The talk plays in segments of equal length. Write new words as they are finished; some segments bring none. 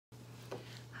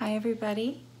Hi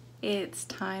everybody, it's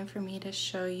time for me to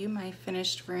show you my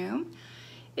finished room.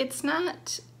 It's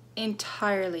not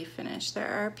entirely finished. There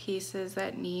are pieces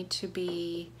that need to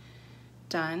be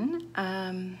done.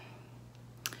 I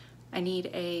need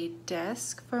a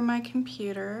desk for my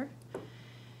computer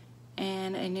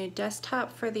and a new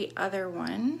desktop for the other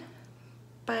one,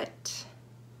 but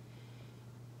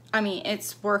I mean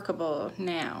it's workable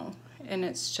now and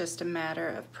it's just a matter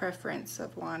of preference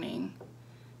of wanting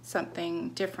something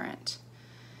different.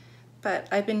 But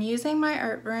I've been using my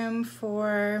art room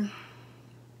for,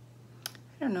 I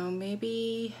don't know,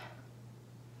 maybe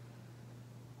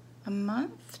a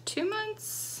month, 2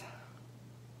 months.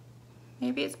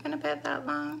 Maybe it's been a bit that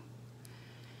long.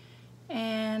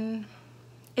 And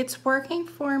it's working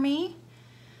for me.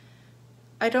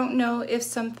 I don't know if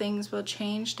some things will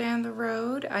change down the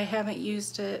road. I haven't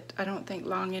used it, I don't think,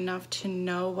 long enough to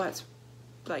know what's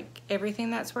like everything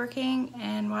that's working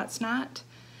and what's not,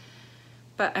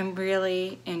 but I'm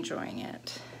really enjoying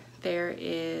it.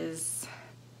 There's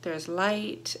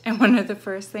light, and one of the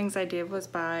first things I did was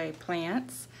buy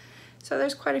plants, so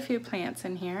there's quite a few plants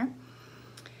in here.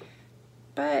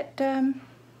 But I'm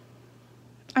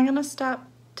gonna stop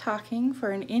talking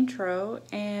for an intro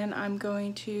and I'm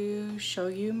going to show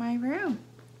you my room.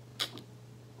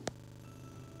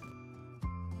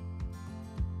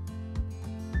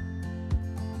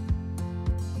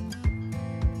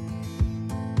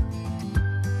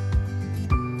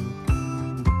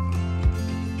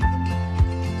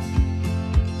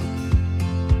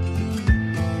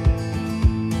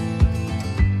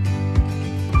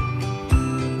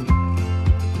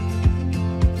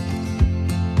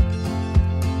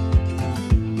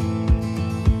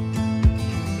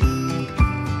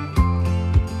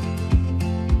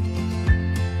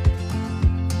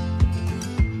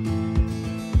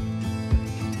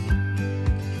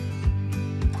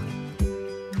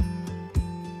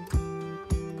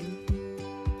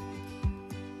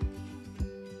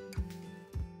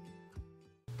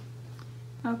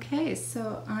 Okay,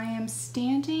 so I am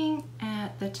standing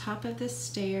at the top of the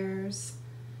stairs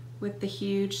with the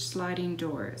huge sliding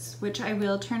doors, which I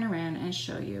will turn around and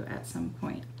show you at some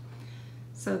point.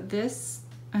 So this,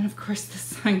 and of course the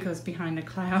sun goes behind a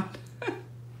cloud.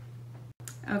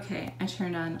 Okay, I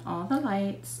turned on all the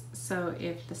lights, so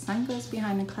if the sun goes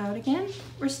behind the cloud again,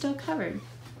 we're still covered.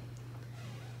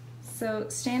 So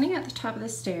standing at the top of the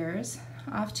stairs,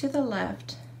 off to the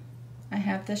left, I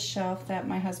have this shelf that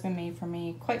my husband made for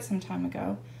me quite some time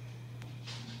ago.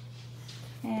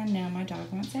 And now my dog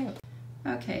wants out.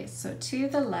 Okay, so to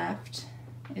the left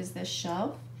is this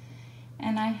shelf.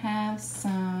 And I have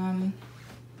some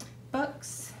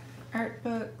books, art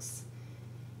books,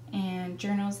 and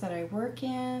journals that I work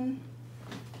in.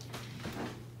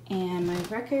 And my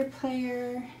record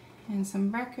player and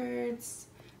some records.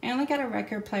 I only got a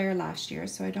record player last year,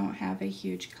 so I don't have a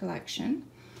huge collection.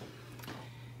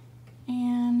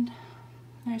 And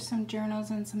there's some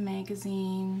journals and some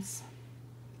magazines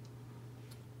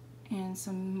and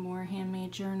some more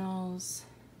handmade journals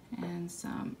and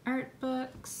some art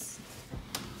books.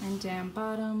 And down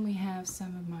bottom we have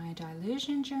some of my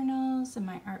Dilution journals and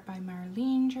my Art by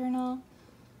Marlene journal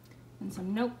and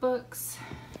some notebooks.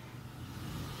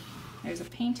 There's a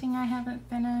painting I haven't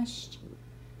finished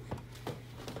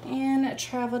and a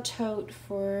travel tote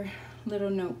for little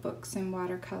notebooks and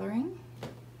watercoloring.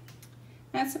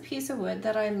 That's a piece of wood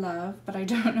that I love, but I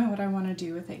don't know what I want to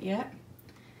do with it yet.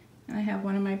 And I have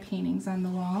one of my paintings on the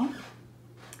wall.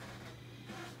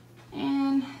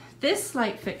 And this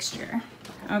light fixture,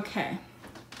 okay.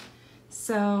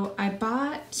 So I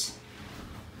bought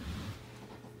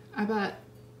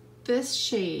this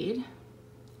shade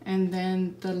and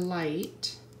then the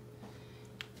light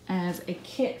as a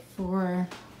kit for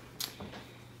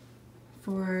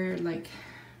like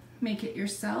make it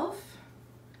yourself.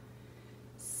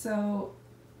 So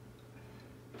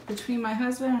between my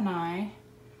husband and I,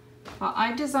 well,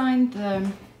 I designed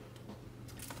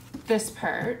this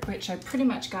part, which I pretty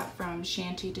much got from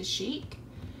Shanty to Chic.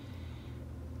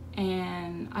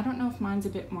 And I don't know if mine's a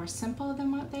bit more simple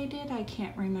than what they did, I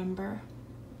can't remember.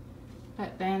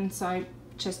 But then, so I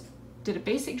just did a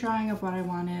basic drawing of what I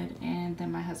wanted and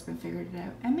then my husband figured it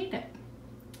out and made it.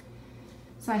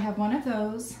 So I have one of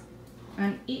those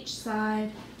on each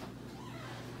side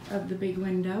of the big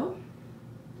window.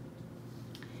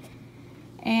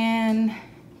 And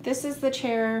this is the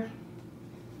chair.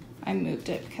 I moved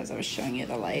it because I was showing you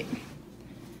the light.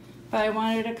 But I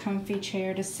wanted a comfy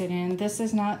chair to sit in. This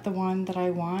is not the one that I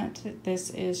want. This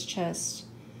is just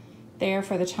there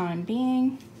for the time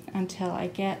being until I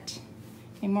get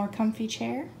a more comfy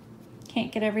chair.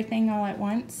 Can't get everything all at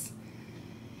once.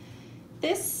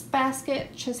 This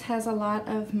basket just has a lot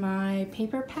of my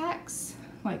paper packs,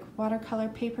 like watercolor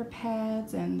paper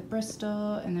pads and the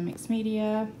Bristol and the mixed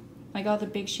media, like all the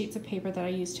big sheets of paper that I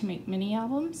use to make mini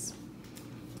albums.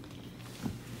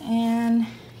 And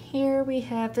here we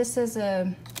have, this is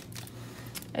a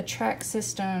track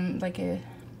system, like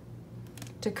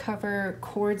to cover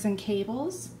cords and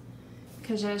cables.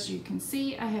 Because as you can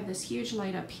see, I have this huge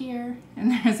light up here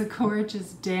and there's a cord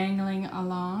just dangling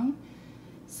along.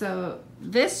 So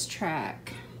this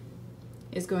track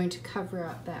is going to cover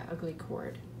up that ugly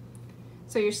cord.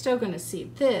 So you're still going to see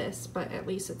this, but at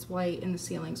least it's white and the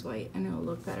ceiling's white and it'll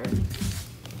look better.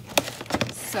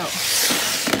 So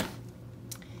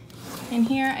in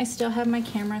here I still have my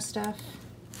camera stuff.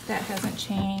 That hasn't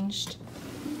changed.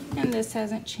 And this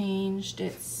hasn't changed.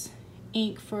 It's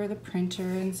ink for the printer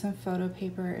and some photo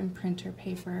paper and printer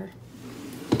paper.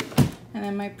 And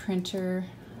then my printer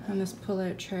on this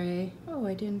pull-out tray. Oh,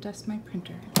 I didn't dust my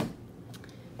printer.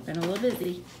 Been a little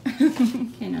busy.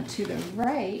 Okay, now to the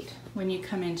right, when you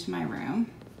come into my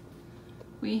room,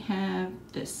 we have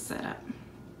this setup.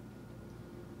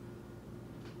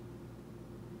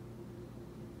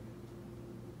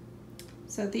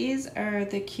 So these are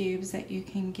the cubes that you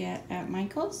can get at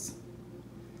Michael's.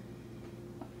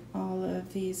 All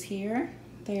of these here,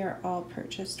 they are all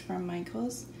purchased from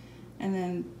Michael's. And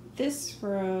then this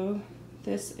row,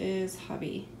 this is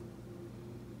hubby.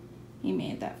 He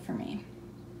made that for me.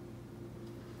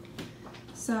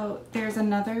 So there's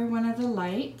another one of the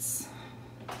lights.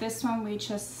 This one we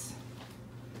just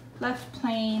left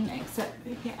plain, except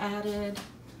we added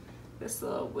this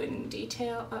little wooden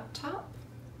detail up top.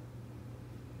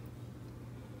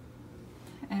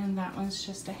 And that one's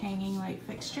just a hanging light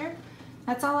fixture.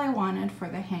 That's all I wanted for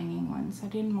the hanging ones. I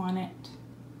didn't want it,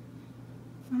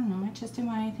 I don't know, I just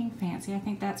didn't want anything fancy. I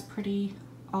think that's pretty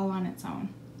all on its own.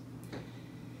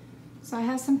 So I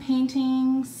have some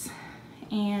paintings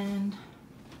and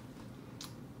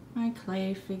my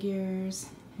clay figures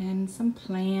and some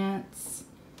plants,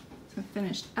 some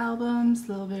finished albums,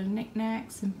 a little bit of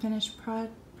knickknacks and finished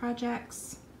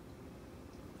projects.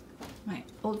 My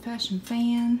old-fashioned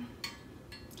fan.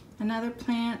 Another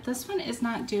plant. This one is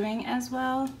not doing as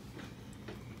well.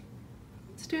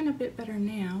 It's doing a bit better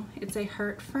now. It's a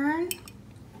heart fern.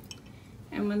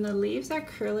 And when the leaves are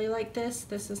curly like this,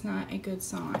 this is not a good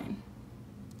sign.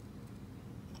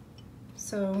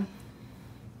 So,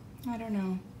 I don't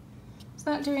know. It's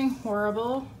not doing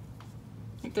horrible.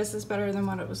 Like this is better than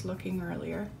what it was looking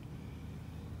earlier.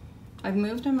 I've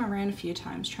moved him around a few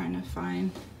times trying to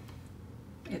find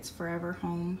its forever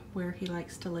home where he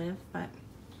likes to live, but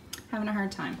having a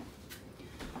hard time.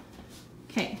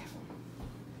 Okay,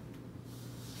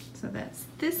 so that's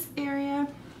this area.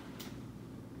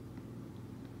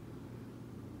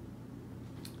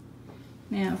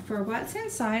 Now for what's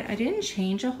inside, I didn't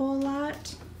change a whole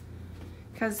lot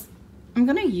because I'm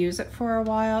gonna use it for a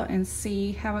while and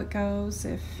see how it goes,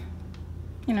 if,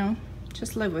 you know,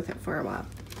 just live with it for a while.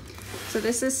 So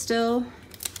this is still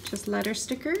just letter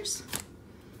stickers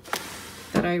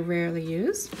that I rarely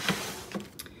use.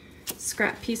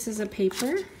 Scrap pieces of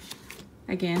paper,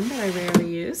 again, that I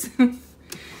rarely use.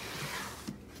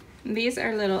 These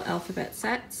are little alphabet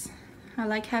sets. I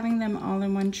like having them all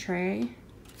in one tray.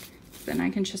 Then I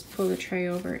can just pull the tray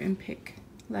over and pick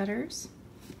letters.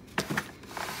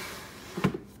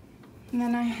 And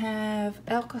then I have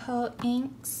alcohol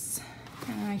inks,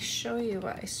 and I show you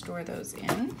what I store those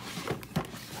in.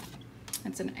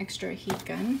 It's an extra heat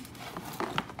gun.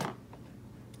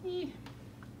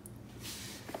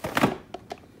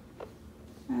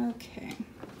 Okay.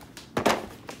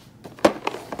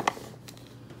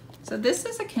 So this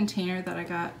is a container that I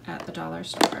got at the dollar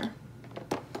store,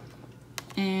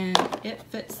 and it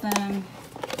fits them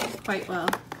quite well.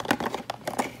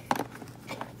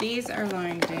 These are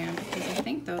lying down because I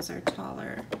think those are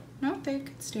taller. No, they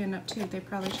could stand up too. They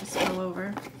probably just fell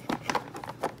over.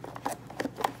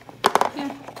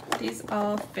 Yeah, these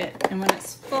all fit. And when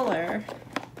it's fuller,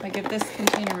 like if this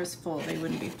container was full, they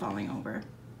wouldn't be falling over.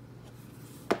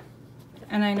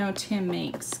 And I know Tim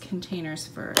makes containers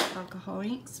for alcohol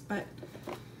inks, but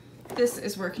this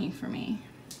is working for me.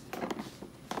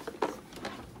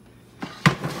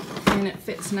 And it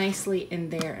fits nicely in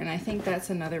there, and I think that's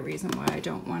another reason why I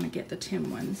don't want to get the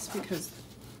Tim ones, because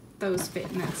those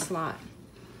fit in that slot.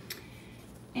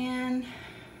 And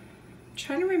I'm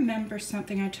trying to remember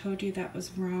something I told you that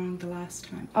was wrong the last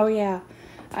time. Oh yeah,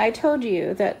 I told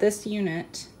you that this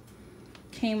unit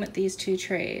came with these two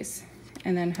trays,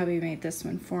 and then hubby made this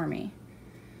one for me.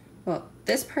 Well,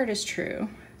 this part is true.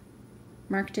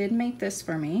 Mark did make this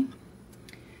for me,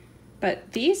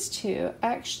 but these two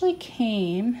actually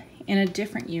came in a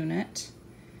different unit.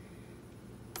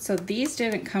 So these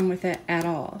didn't come with it at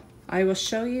all. I will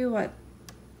show you what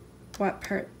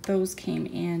part those came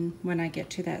in when I get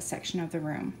to that section of the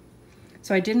room.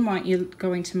 So I didn't want you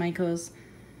going to Michael's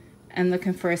and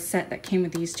looking for a set that came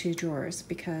with these 2 drawers,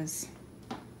 because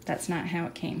that's not how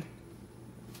it came.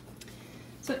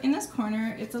 So in this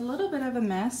corner, it's a little bit of a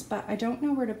mess, but I don't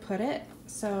know where to put it,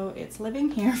 so it's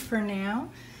living here for now.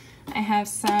 I have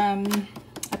some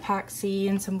epoxy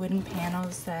and some wooden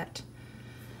panels that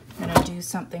I'm gonna do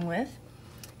something with.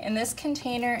 In this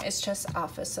container, it's just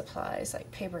office supplies like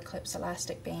paper clips,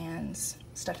 elastic bands,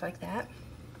 stuff like that.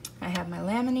 I have my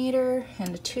laminator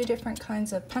and the 2 different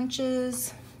kinds of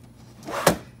punches.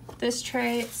 This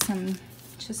tray,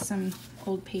 just some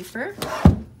old paper.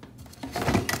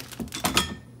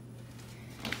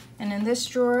 And in this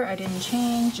drawer, I didn't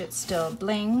change, it's still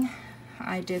bling.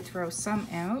 I did throw some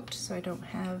out, so I don't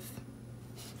have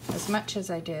as much as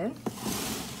I did.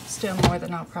 Still more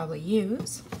than I'll probably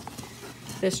use.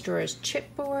 This drawer is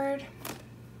chipboard,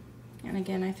 and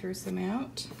again, I threw some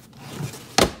out.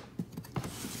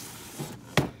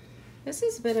 This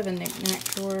is a bit of a knick-knack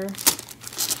drawer.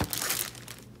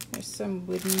 There's some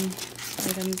wooden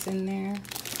items in there.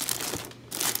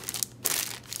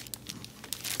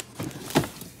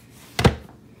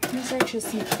 These are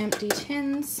just some empty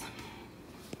tins.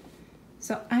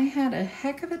 So I had a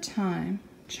heck of a time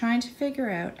trying to figure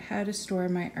out how to store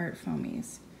my art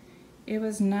foamies. It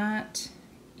was not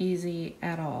easy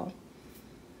at all.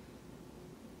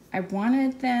 I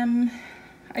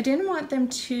didn't want them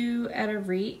too out of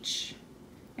reach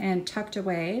and tucked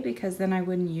away, because then I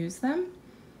wouldn't use them.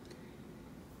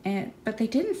 But they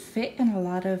didn't fit in a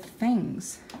lot of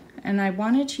things. And I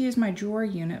wanted to use my drawer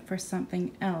unit for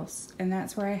something else, and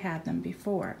that's where I had them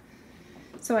before.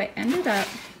 So I ended up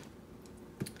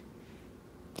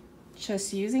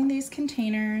just using these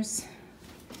containers,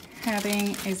 having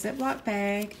a Ziploc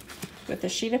bag with a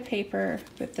sheet of paper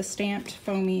with the stamped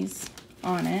foamies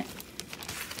on it,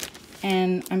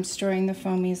 and I'm storing the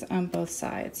foamies on both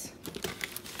sides.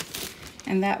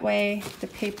 And that way the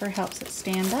paper helps it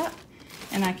stand up,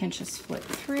 and I can just flip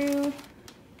through,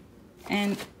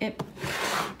 and it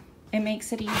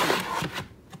makes it easy.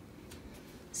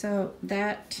 So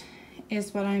that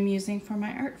is what I'm using for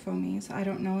my art foamies. I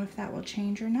don't know if that will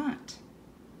change or not.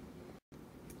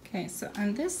 Okay, so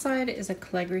on this side is a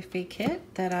calligraphy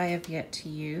kit that I have yet to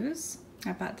use.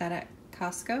 I bought that at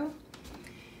Costco.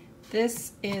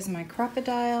 This is my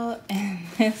crocodile, and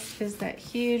this is that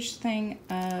huge thing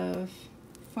of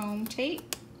foam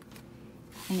tape.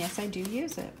 And yes, I do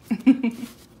use it.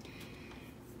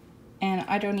 And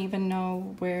I don't even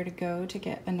know where to go to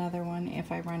get another one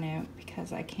if I run out,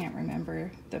 because I can't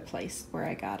remember the place where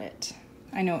I got it.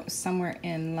 I know it was somewhere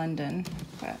in London,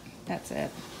 but that's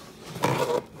it.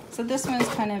 So this one is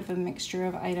kind of a mixture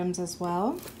of items as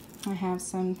well. I have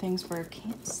some things for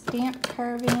stamp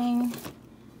carving,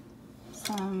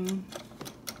 some,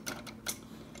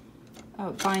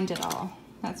 oh, bind it all.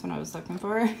 That's what I was looking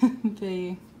for.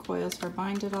 The coils for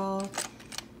bind it all,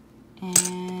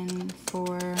 and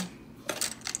for,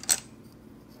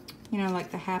 you know,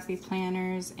 like the happy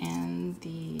planners and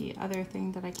the other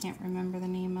thing that I can't remember the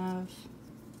name of.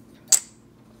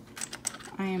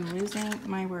 I am losing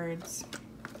my words.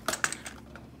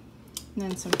 And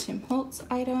then some Tim Holtz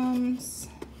items,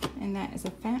 and that is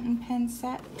a fountain pen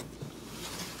set.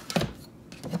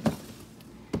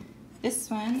 This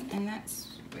one, and that's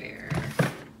where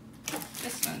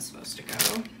this one's supposed to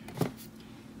go.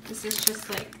 This is just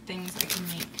like things I can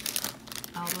make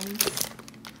albums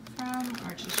from,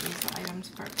 or just use the items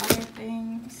for other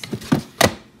things.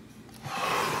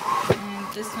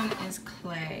 And this one is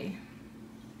clay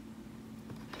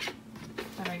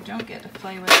that I don't get to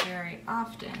play with very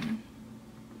often.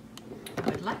 I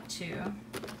would like to,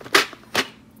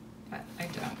 but I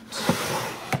don't.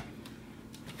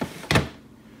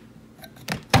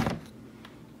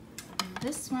 And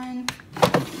this one,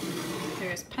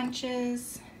 there's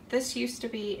punches. This used to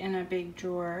be in a big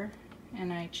drawer,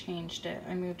 and I changed it.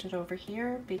 I moved it over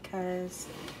here because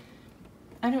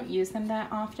I don't use them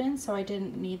that often, so I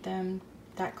didn't need them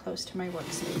that close to my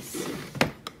workspace.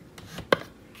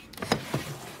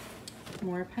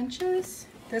 More punches.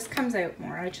 This comes out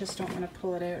more. I just don't want to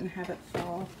pull it out and have it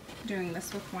fall. I'm doing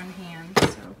this with one hand,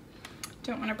 so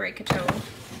don't want to break a toe.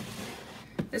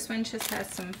 This one just has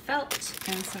some felt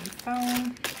and some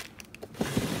foam.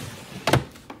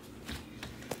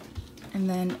 And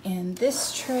then in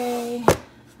this tray,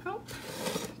 oh,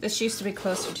 this used to be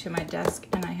closer to my desk,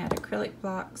 and I had acrylic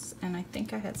blocks, and I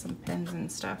think I had some pens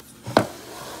and stuff.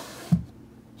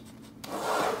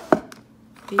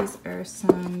 These are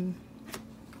some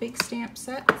big stamp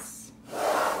sets.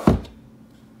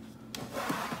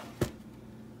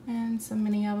 And some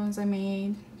mini albums I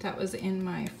made. That was in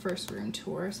my first room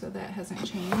tour, so that hasn't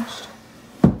changed.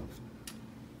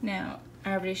 Now,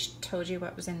 I already told you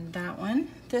what was in that one.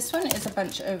 This one is a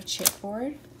bunch of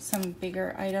chipboard, some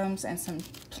bigger items, and some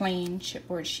plain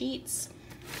chipboard sheets.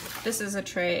 This is a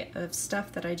tray of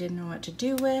stuff that I didn't know what to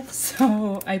do with,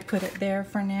 so I put it there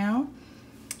for now.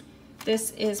 This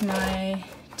is my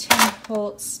Tim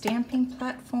Holtz stamping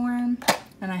platform,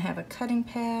 and I have a cutting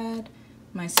pad,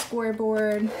 my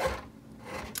scoreboard,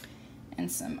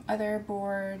 and some other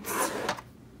boards,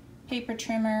 paper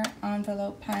trimmer,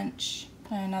 envelope punch,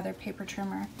 and another paper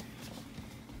trimmer.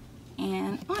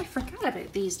 And, oh, I forgot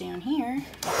about these down here.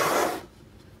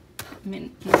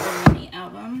 Another mini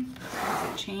album,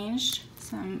 hasn't changed.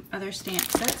 Some other stamp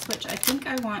sets, which I think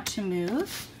I want to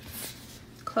move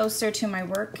closer to my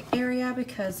work area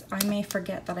because I may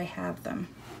forget that I have them.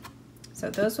 So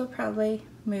those will probably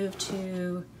move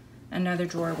to another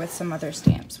drawer with some other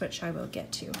stamps, which I will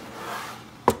get to.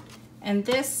 And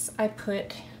this I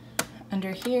put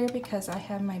under here because I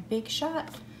have my Big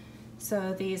Shot.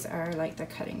 So these are like the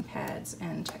cutting pads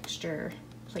and texture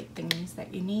plate things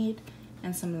that you need,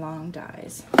 and some long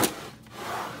dies.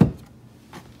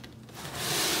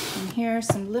 And here are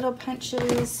some little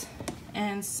punches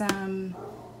and some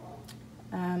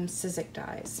Sizzix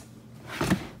dies.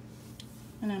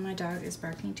 And now my dog is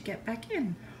barking to get back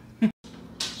in.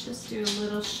 Just do a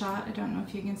little shot, I don't know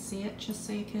if you can see it, just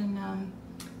so you can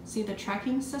see the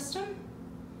tracking system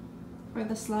for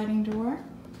the sliding door.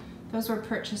 Those were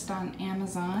purchased on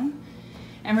Amazon.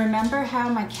 And remember how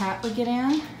my cat would get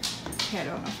in? Okay, I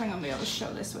don't know if I'm gonna be able to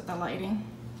show this with the lighting.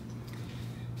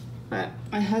 But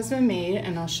my husband made,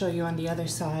 and I'll show you on the other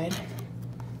side,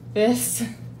 this.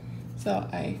 So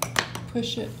I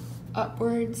push it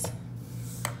upwards.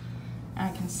 I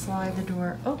can slide the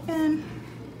door open.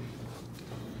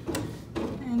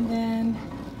 And then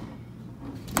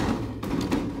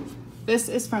this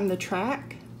is from the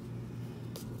track.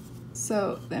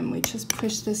 So then we just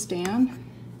push this down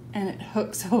and it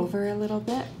hooks over a little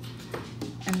bit.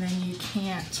 And then you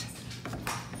can't,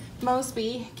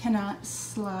 Mosby cannot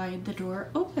slide the door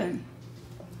open.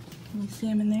 Can you see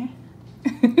him in there?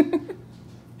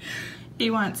 He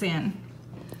wants in.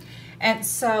 And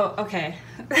so, okay,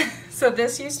 so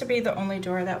this used to be the only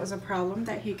door that was a problem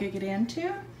that he could get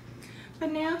into.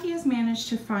 But now he has managed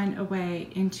to find a way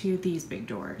into these big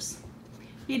doors.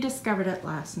 He discovered it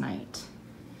last night.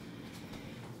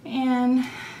 And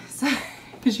so,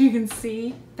 as you can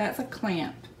see, that's a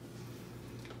clamp.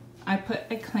 I put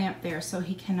a clamp there so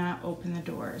he cannot open the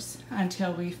doors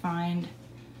until we find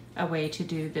a way to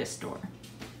do this door.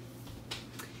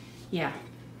 Yeah,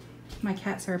 my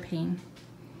cats are a pain.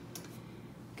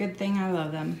 Good thing I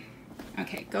love them.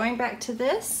 Okay, going back to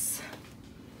this.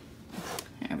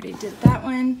 I already did that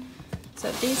one.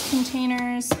 So these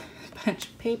containers, a bunch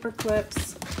of paper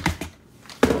clips,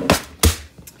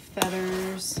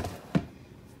 feathers,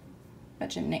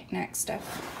 bunch of knick-knack stuff.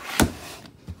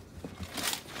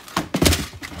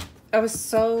 I was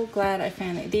so glad I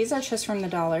found it. These are just from the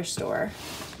dollar store.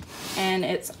 And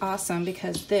it's awesome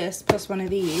because this plus one of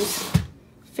these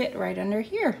fit right under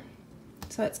here.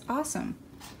 So it's awesome.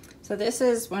 So this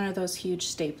is one of those huge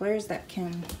staplers that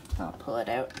can, I'll pull it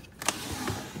out,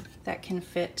 that can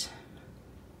fit,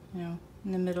 you know,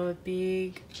 in the middle of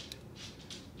big.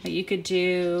 But you could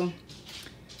do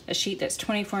a sheet that's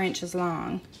 24 inches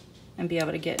long and be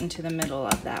able to get into the middle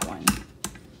of that one.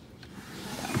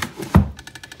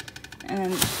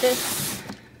 And this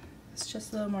is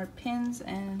just a little more pins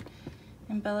and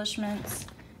embellishments.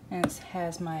 And it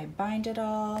has my Bind It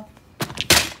All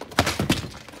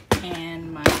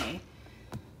and my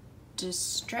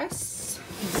Distress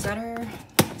Zetter.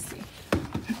 Let's see.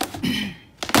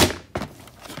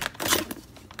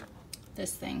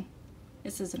 This thing.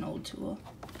 This is an old tool.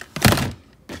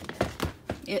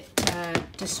 It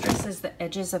distresses the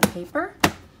edges of paper.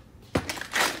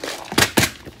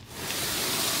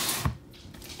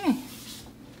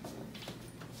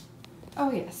 Oh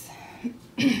yes,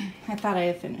 I thought I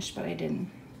had finished, but I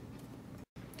didn't.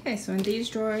 Okay, so in these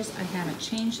drawers, I haven't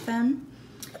changed them.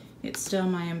 It's still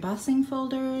my embossing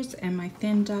folders and my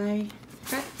thin die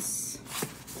cuts,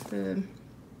 the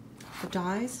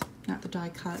dies, not the die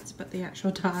cuts, but the actual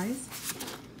dies.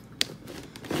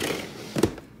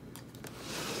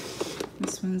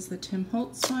 This one's the Tim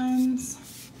Holtz ones,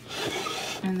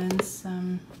 and then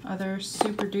some other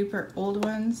super duper old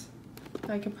ones that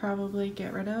I could probably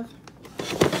get rid of.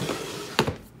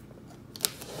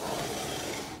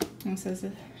 And it says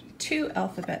 2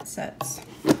 alphabet sets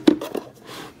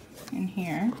in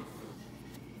here.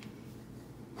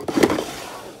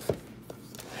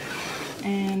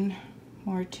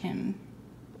 more Tim.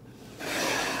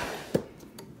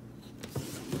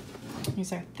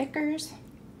 These are thickers.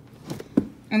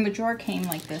 And the drawer came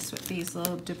like this with these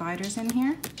little dividers in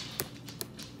here.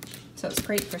 So it's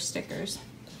great for stickers.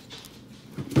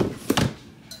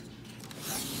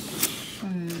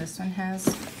 And this one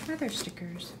has other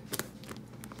stickers.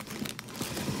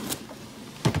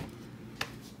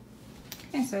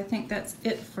 Okay, so I think that's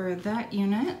it for that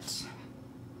unit.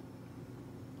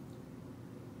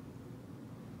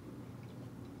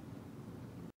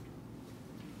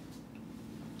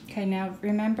 Okay, now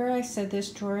remember I said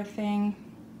this drawer thing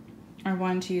I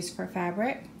wanted to use for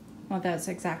fabric? Well, that's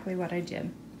exactly what I did.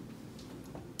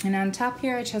 And on top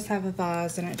here, I just have a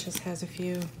vase and it just has a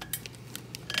few,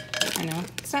 I know,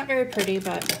 it's not very pretty,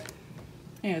 but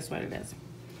it is what it is.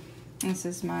 This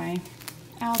is my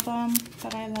album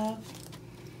that I love.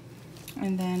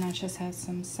 And then I just have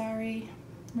some sari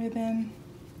ribbon.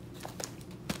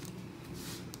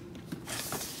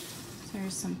 So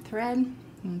there's some thread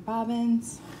and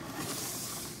bobbins.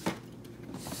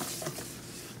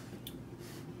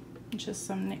 Just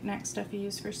some knick-knack stuff you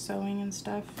use for sewing and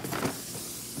stuff.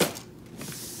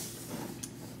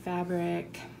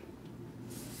 Fabric.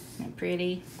 Isn't it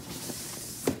pretty?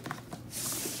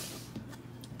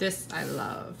 This I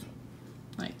love.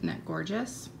 Like, isn't that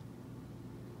gorgeous?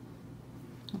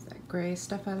 That's that gray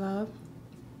stuff I love.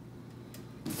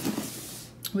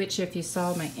 Which, if you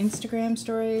saw my Instagram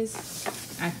stories,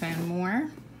 I found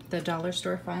more. The dollar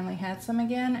store finally had some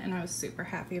again, and I was super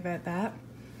happy about that.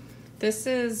 This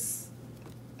is,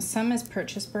 some is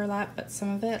purchased burlap, but some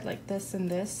of it, like this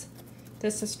and this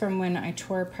is from when I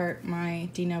tore apart my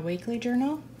Dina Wakley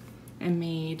journal and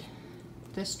made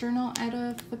this journal out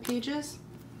of the pages.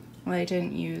 Well, I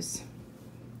didn't use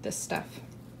this stuff,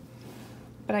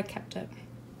 but I kept it.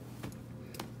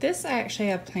 This I actually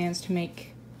have plans to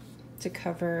make to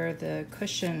cover the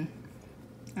cushion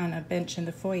on a bench in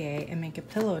the foyer and make a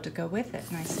pillow to go with it,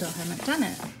 and I still haven't done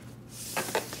it.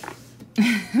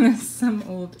 Some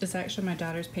old, it's actually my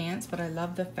daughter's pants, but I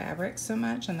love the fabric so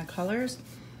much and the colors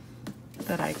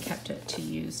that I kept it to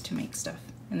use to make stuff.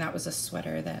 And that was a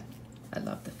sweater that I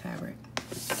love the fabric.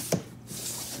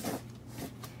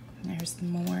 There's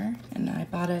more, and I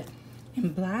bought it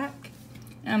in black.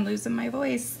 I'm losing my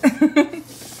voice.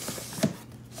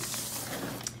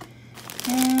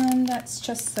 And that's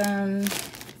just some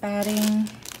batting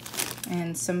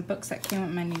and some books that came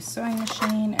with my new sewing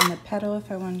machine, and the pedal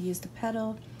if I want to use the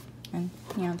pedal, and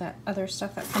you know, that other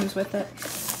stuff that comes with it.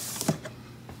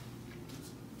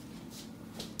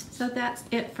 So that's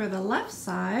it for the left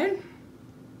side.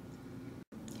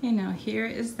 You know, here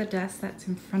is the desk that's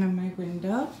in front of my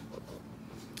window.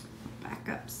 Back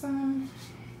up some.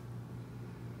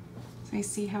 So you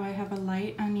see how I have a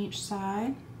light on each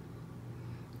side.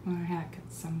 I had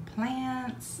some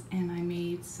plants, and I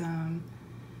made some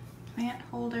plant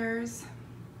holders.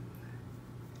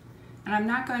 And I'm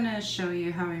not going to show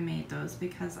you how I made those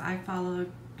because I've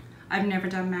never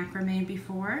done macrame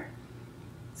before.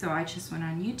 So I just went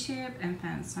on YouTube and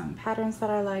found some patterns that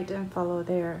I liked and followed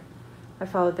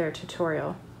their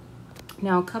tutorial.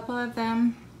 Now a couple of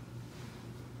them,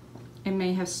 it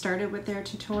may have started with their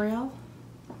tutorial,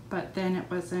 but then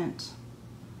it wasn't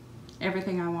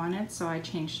everything I wanted, so I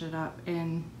changed it up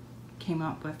and came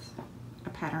up with a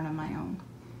pattern of my own.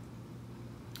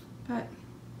 But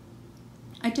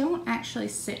I don't actually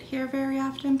sit here very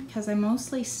often because I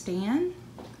mostly stand,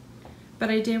 but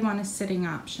I did want a sitting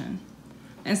option.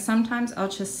 And sometimes I'll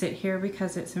just sit here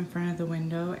because it's in front of the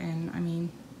window, and I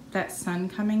mean, that sun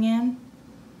coming in,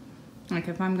 like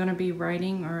if I'm gonna be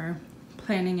writing or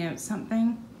planning out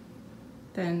something,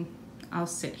 then I'll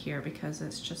sit here because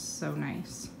it's just so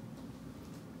nice.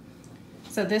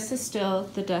 So this is still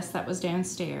the desk that was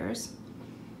downstairs.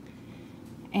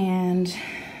 And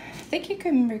I think you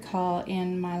can recall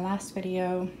in my last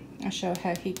video, I showed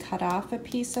how he cut off a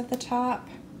piece of the top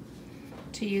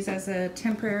to use as a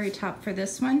temporary top for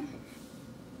this one.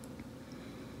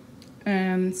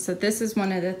 So this is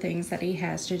one of the things that he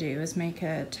has to do, is make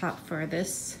a top for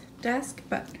this desk,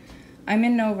 but I'm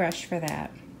in no rush for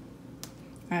that.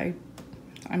 I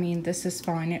mean, this is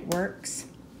fine, it works.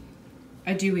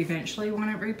 I do eventually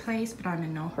want it replaced, but I'm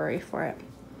in no hurry for it.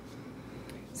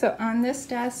 So on this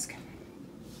desk,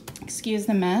 excuse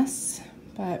the mess,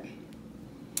 but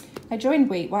I joined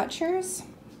Weight Watchers.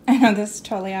 I know this is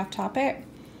totally off topic,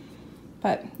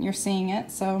 but you're seeing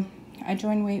it. So I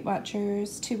joined Weight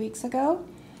Watchers 2 weeks ago,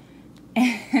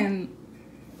 and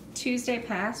Tuesday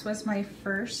past was my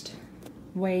first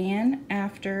weigh-in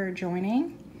after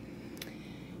joining,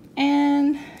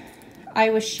 and I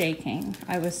was shaking.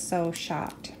 I was so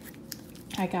shocked.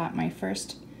 I got my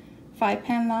first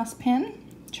 5-pound lost pin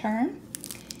charm.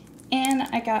 And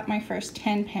I got my first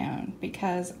 10-pound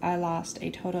because I lost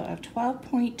a total of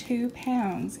 12.2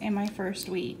 pounds in my first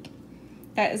week.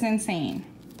 That is insane.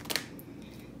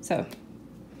 So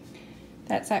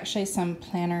that's actually some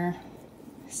planner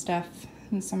stuff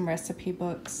and some recipe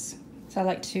books. So I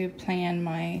like to plan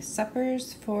my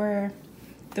suppers for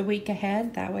the week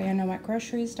ahead. That way I know what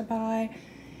groceries to buy.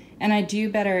 And I do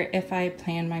better if I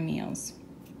plan my meals.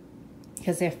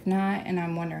 Because if not, and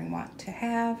I'm wondering what to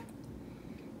have,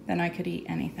 then I could eat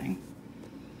anything.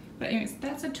 But anyways,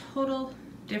 that's a total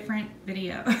different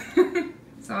video.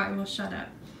 So I will shut up.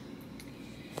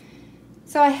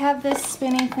 So I have this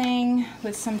spinny thing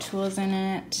with some tools in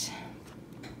it.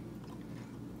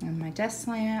 And my desk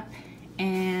lamp.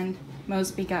 And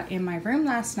Mosby got in my room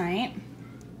last night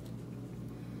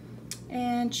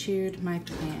and chewed my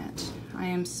plant. I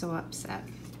am so upset.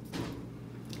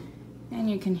 And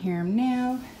you can hear him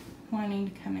now wanting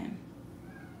to come in.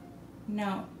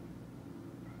 No.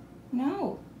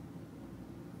 No.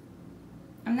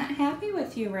 I'm not happy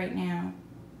with you right now.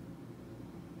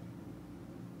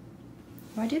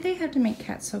 Why do they have to make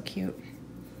cats so cute?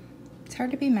 It's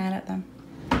hard to be mad at them.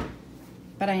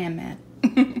 But I am mad.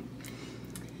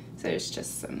 So there's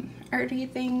just some arty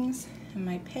things and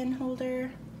my pen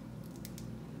holder,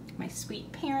 my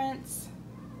sweet parents,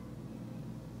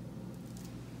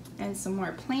 and some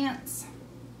more plants.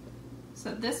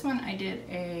 So this one I did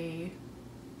a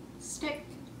stick.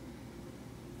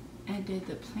 I did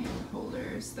the plant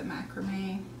holders, the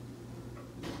macrame.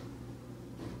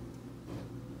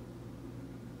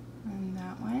 And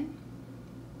that one.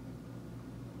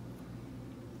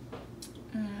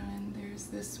 And there's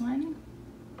this one.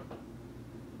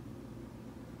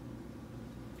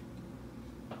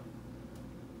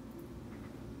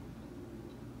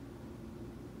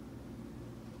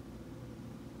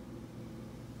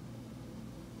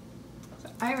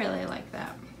 I really like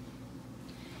that.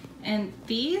 And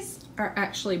these are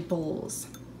actually bowls.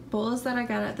 Bowls that I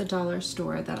got at the dollar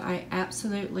store that I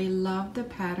absolutely love the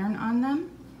pattern on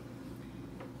them.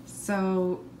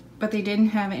 So, but they didn't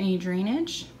have any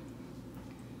drainage.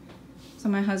 So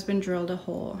my husband drilled a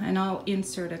hole, and I'll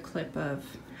insert a clip of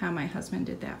how my husband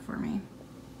did that for me.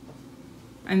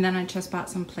 And then I just bought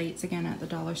some plates again at the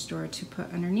dollar store to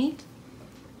put underneath.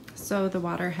 So the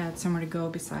water had somewhere to go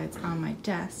besides on my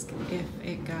desk if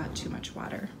it got too much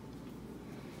water.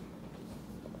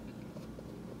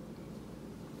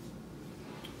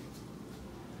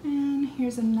 And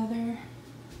here's another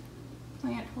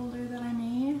plant holder that I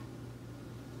made.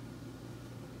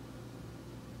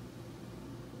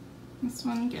 This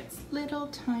one gets little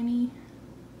tiny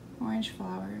orange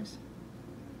flowers.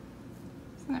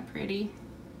 Isn't that pretty?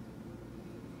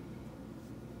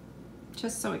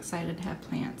 Just so excited to have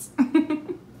plants.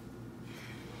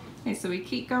 Okay, so we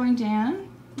keep going down,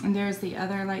 and there's the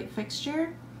other light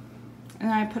fixture. And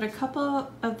I put a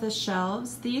couple of the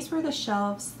shelves. These were the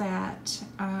shelves that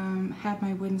had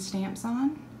my wooden stamps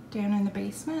on down in the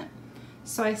basement.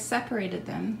 So I separated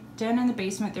them. Down in the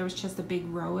basement there was just a big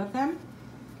row of them.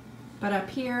 But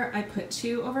up here I put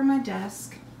 2 over my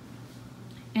desk,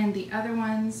 and the other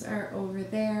ones are over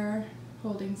there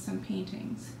holding some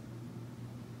paintings.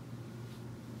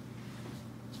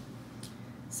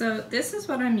 So this is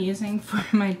what I'm using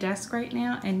for my desk right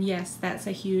now, and yes, that's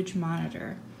a huge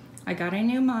monitor. I got a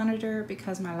new monitor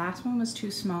because my last one was too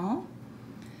small.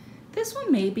 This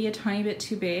one may be a tiny bit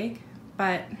too big,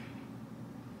 but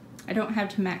I don't have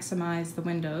to maximize the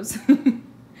windows.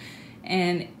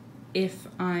 And if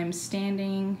I'm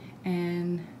standing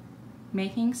and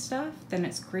making stuff, then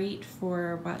it's great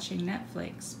for watching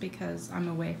Netflix because I'm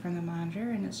away from the monitor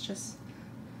and it's just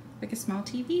like a small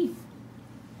TV.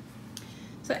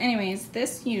 So anyways,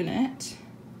 this unit,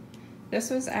 this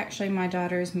was actually my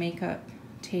daughter's makeup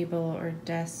table or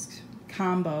desk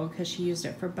combo because she used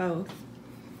it for both.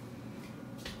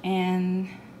 And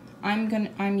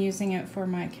I'm using it for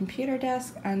my computer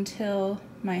desk until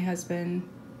my husband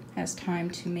has time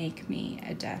to make me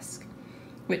a desk,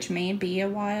 which may be a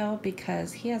while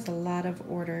because he has a lot of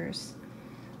orders.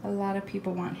 A lot of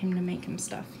people want him to make them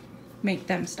stuff.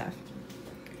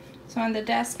 So on the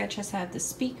desk, I just have the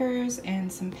speakers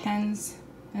and some pens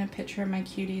and a picture of my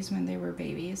cuties when they were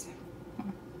babies.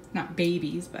 Well, not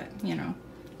babies, but you know,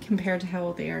 compared to how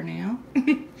old they are now.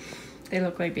 They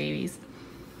look like babies.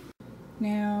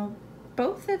 Now,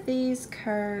 both of these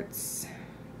carts,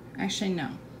 actually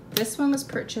no. This one was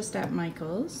purchased at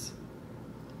Michael's.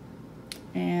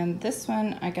 And this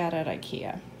one I got at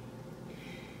IKEA.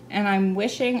 And I'm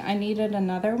wishing I needed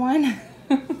another one,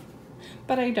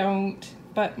 but I don't.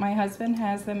 but my husband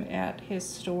has them at his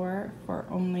store for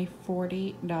only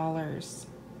 $40.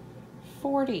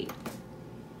 $40.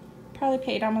 Probably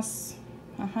paid almost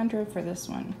 $100 for this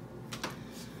one.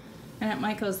 And at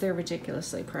Michael's, they're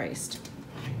ridiculously priced.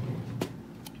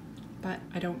 But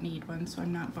I don't need one, so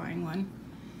I'm not buying one.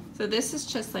 So this is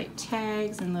just like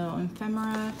tags and little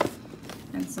ephemera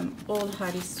and some old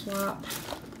Heidi Swap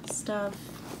stuff.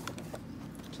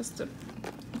 Just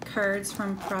cards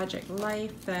from Project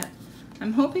Life that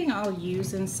I'm hoping I'll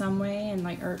use in some way in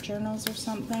like art journals or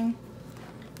something.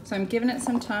 So I'm giving it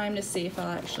some time to see if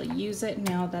I'll actually use it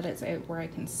now that it's out where I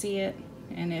can see it.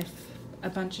 And if a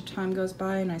bunch of time goes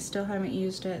by and I still haven't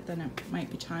used it, then it might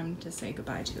be time to say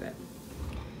goodbye to it.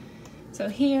 So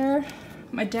here,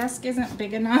 my desk isn't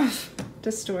big enough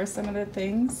to store some of the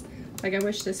things. Like I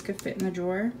wish this could fit in the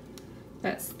drawer.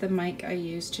 That's the mic I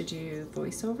use to do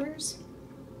voiceovers.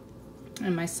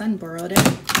 And my son borrowed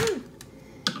it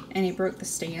and he broke the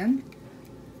stand.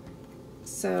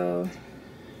 So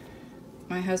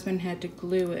my husband had to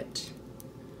glue it.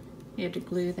 He had to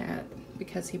glue that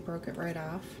because he broke it right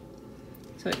off.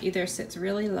 So it either sits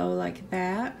really low like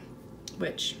that,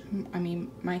 which, I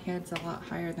mean, my head's a lot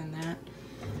higher than that.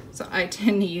 So I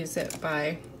tend to use it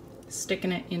by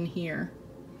sticking it in here.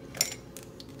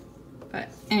 But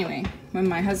anyway, when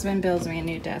my husband builds me a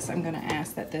new desk, I'm gonna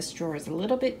ask that this drawer is a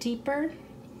little bit deeper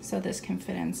so this can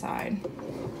fit inside.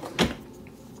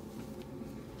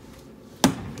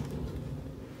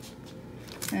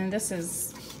 And this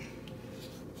is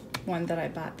one that I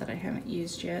bought that I haven't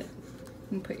used yet.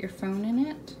 You can put your phone in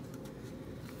it.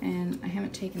 And I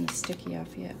haven't taken the sticky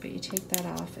off yet, but you take that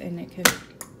off and it can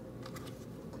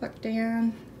click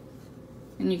down.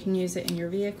 And you can use it in your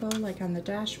vehicle, like on the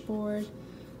dashboard,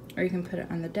 or you can put it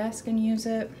on the desk and use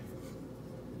it.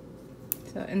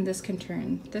 So, and this can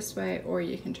turn this way, or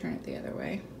you can turn it the other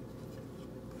way.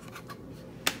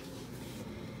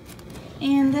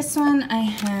 And this one I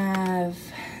have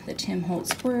the Tim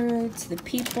Holtz words, the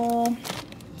people,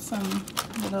 some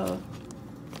little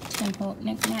Tim Holtz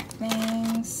knick-knack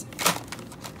things.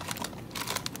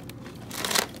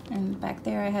 And back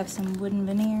there I have some wooden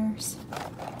veneers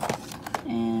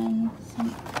and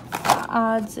some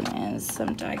odds and ends,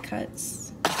 some die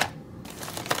cuts.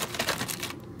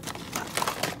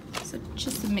 So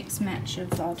just a mix match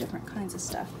of all different kinds of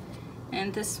stuff.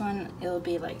 And this one, it'll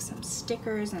be like some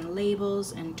stickers and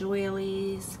labels and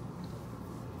doilies,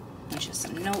 and just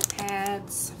some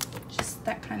notepads, just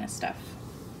that kind of stuff.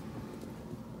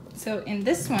 So in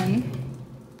this one,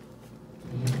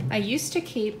 I used to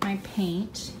keep my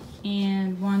paint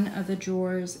in one of the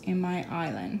drawers in my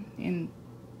island, in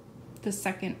the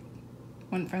second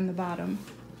one from the bottom.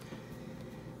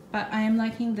 But I am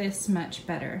liking this much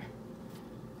better.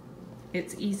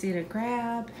 It's easy to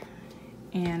grab,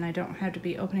 and I don't have to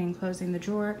be opening and closing the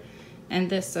drawer. And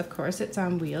this, of course, it's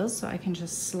on wheels, so I can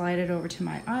just slide it over to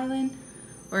my island,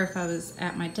 or if I was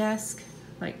at my desk,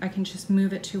 like I can just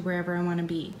move it to wherever I want to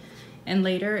be. And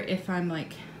later, if I'm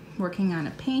like working on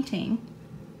a painting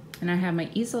and I have my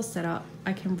easel set up,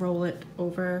 I can roll it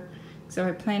over. So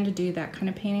I plan to do that kind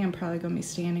of painting. I'm probably going to be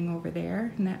standing over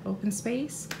there in that open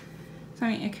space. So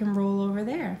it can roll over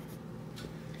there.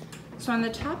 So on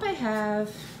the top I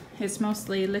have, it's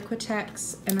mostly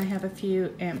Liquitex, and I have a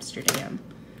few Amsterdam.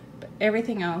 But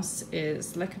everything else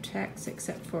is Liquitex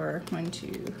except for 4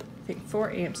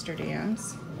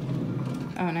 Amsterdams.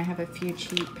 Oh, and I have a few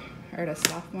cheap Artist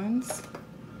Soft ones.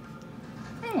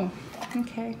 Oh,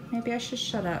 okay, maybe I should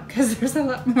shut up because there's a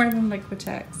lot more than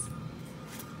Liquitex.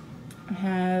 I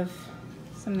have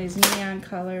some of these neon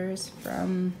colors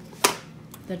from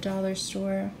the dollar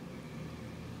store.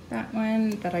 That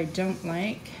one that I don't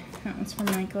like, that one's from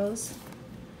Michael's.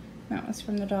 That one's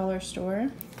from the dollar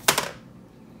store.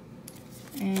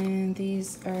 And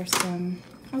these are some,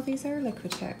 oh, these are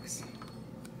Liquitex.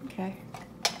 Okay.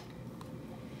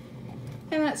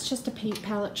 And that's just a paint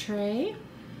palette tray.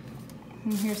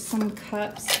 And here's some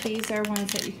cups. These are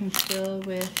ones that you can fill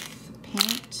with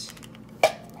paint.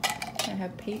 I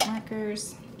have paint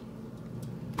markers.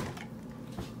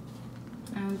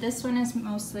 This one is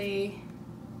mostly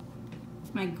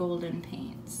my golden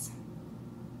paints.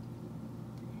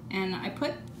 And I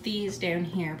put these down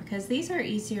here because these are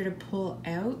easier to pull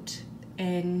out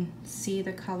and see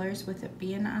the colors with it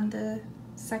being on the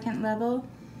second level.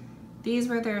 These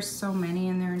where there's so many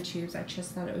and they're in tubes, I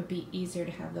just thought it would be easier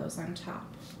to have those on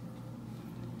top.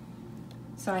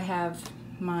 So I have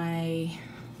my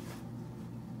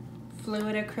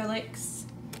fluid acrylics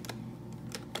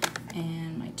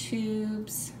and my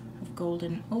tubes of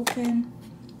Golden Open.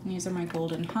 These are my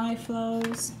Golden High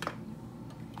Flows.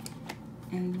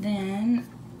 And then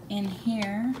in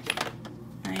here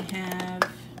I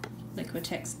have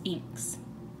Liquitex inks.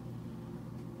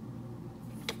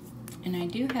 And I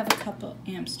do have a couple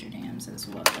Amsterdams as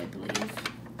well, I believe.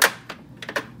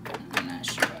 I'm not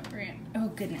sure what brand. Oh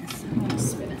goodness, I'm gonna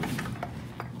spin it.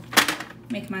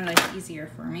 Make my life easier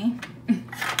for me.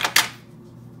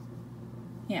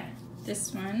 Yeah,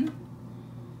 this one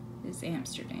is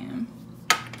Amsterdam.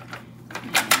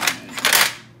 And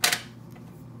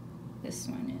this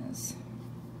one is.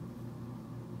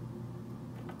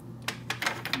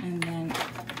 And then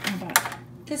I bought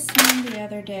this one the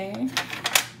other day.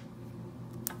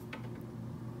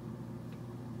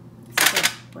 It's so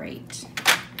bright.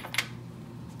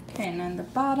 Okay, and on the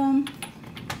bottom,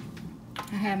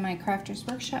 I have my Crafters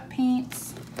Workshop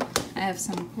paints. I have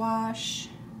some gouache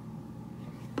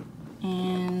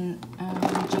and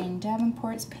Jane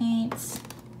Davenport's paints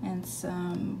and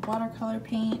some watercolor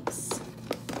paints.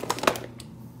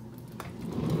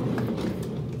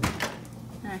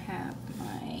 I have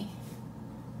my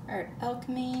Art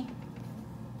Alchemy,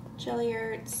 Jelly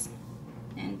Arts,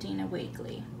 and Dina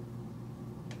Wakley.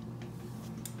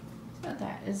 So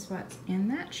that is what's in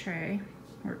that tray,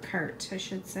 or cart, I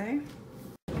should say.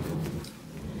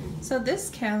 So this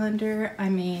calendar I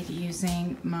made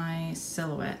using my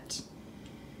Silhouette,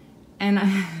 and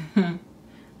I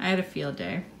had a field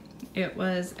day. It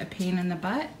was a pain in the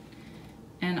butt,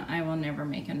 and I will never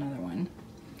make another one.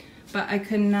 But I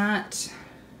could not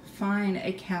find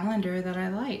a calendar that I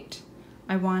liked.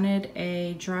 I wanted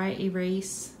a dry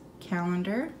erase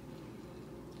calendar,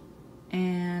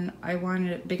 and I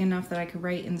wanted it big enough that I could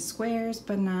write in squares,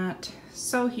 but not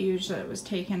so huge that it was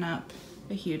taking up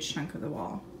a huge chunk of the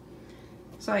wall.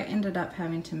 So I ended up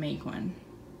having to make one.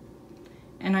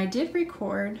 And I did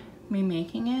record me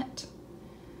making it.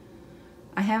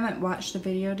 I haven't watched the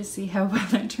video to see how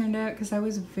well it turned out because I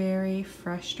was very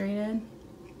frustrated.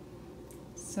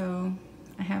 So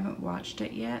I haven't watched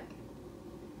it yet.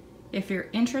 If you're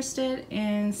interested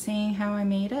in seeing how I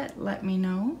made it, let me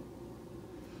know.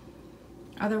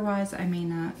 Otherwise, I may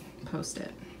not post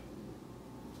it.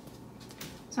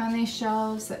 So on these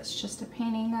shelves, that's just a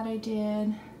painting that I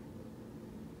did.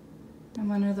 And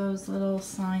one of those little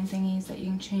sign thingies that you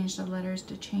can change the letters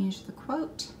to change the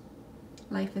quote.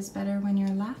 Life is better when you're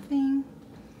laughing.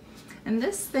 And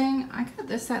this thing, I got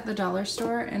this at the dollar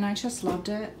store and I just loved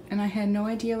it. And I had no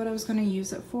idea what I was going to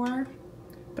use it for,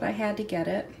 but I had to get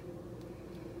it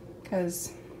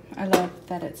because I love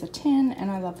that it's a tin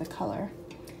and I love the color.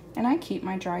 And I keep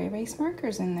my dry erase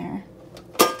markers in there.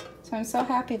 So I'm so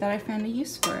happy that I found a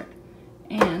use for it.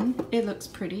 And it looks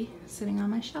pretty sitting on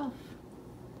my shelf.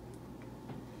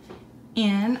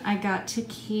 And I got to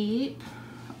keep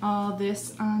all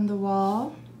this on the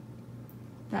wall.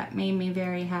 That made me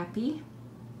very happy.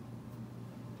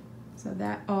 So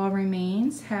that all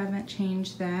remains, haven't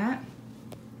changed that.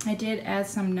 I did add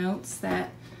some notes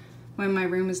that when my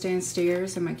room was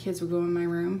downstairs and my kids would go in my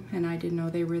room and I didn't know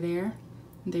they were there,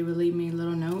 they would leave me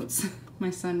little notes.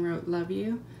 My son wrote, "Love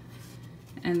you."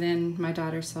 And then my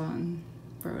daughter saw it and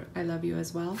wrote, "I love you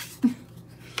as well."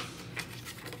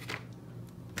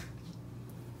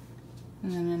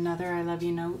 And then another "I love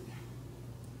you" note.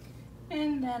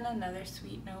 And then another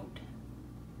sweet note.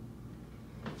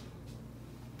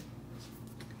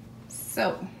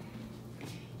 So,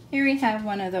 here we have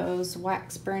one of those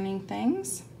wax burning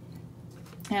things.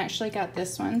 I actually got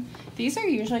this one. These are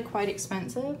usually quite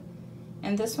expensive.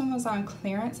 And this one was on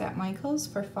clearance at Michael's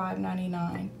for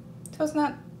 $5.99. So it's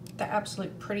not the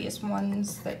absolute prettiest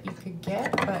ones that you could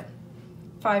get, but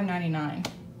 $5.99.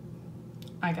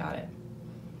 I got it.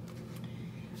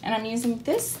 And I'm using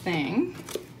this thing.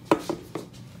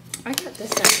 I got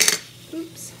this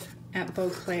at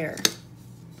Beauclair.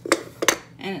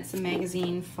 And it's a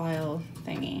magazine file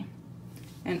thingy.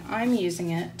 And I'm using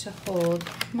it to hold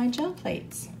my gel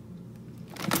plates.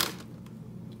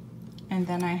 And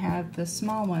then I have the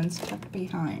small ones tucked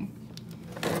behind.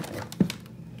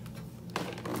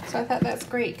 So I thought that's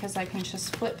great because I can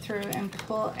just flip through and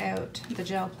pull out the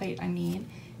gel plate I need.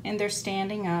 And they're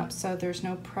standing up, so there's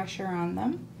no pressure on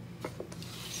them.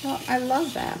 So I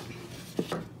love that.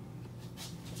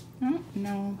 Oh,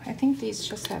 no, I think these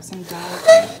just have some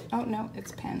dollars. Oh no,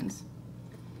 it's pens.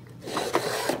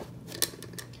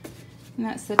 And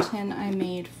that's the tin I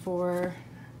made for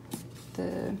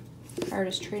the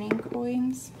artist trading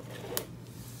coins.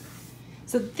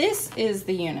 So this is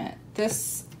the unit.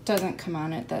 This doesn't come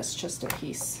on it, that's just a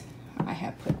piece I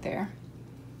have put there.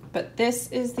 But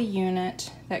this is the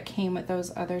unit that came with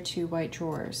those other two white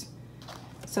drawers.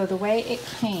 So the way it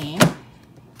came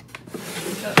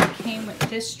with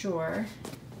this drawer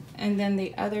and then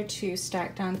the other two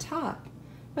stacked on top,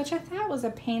 which I thought was a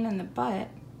pain in the butt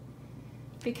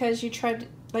because you tried,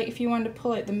 like if you wanted to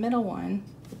pull out the middle one,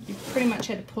 you pretty much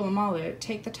had to pull them all out,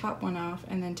 take the top one off,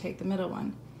 and then take the middle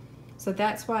one. So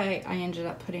that's why I ended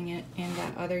up putting it in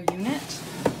that other unit,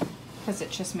 because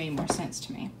it just made more sense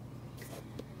to me.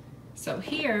 So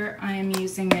here I am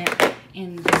using it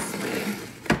in this way.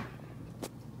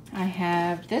 I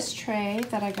have this tray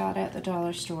that I got at the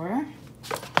dollar store.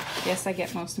 Yes, I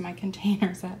get most of my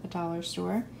containers at the dollar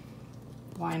store.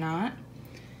 Why not?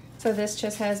 So this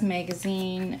just has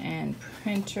magazine and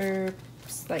printer,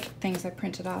 like things I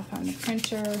printed off on the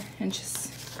printer, and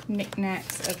just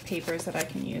knickknacks of papers that I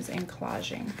can use in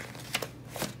collaging.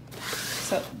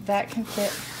 So that can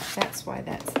fit, that's why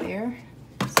that's there.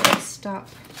 So I stop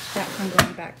that from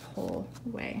going back the whole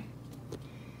way.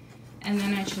 And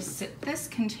then I just sit this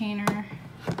container,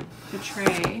 the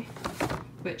tray,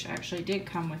 which actually did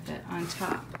come with it, on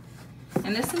top.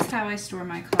 And this is how I store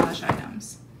my collage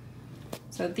items.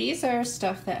 So these are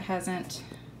stuff that hasn't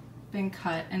been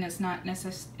cut, and it's not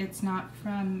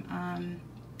from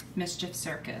Mischief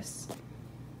Circus.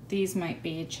 These might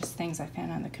be just things I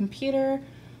found on the computer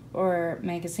or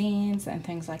magazines and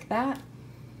things like that.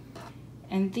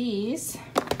 And these,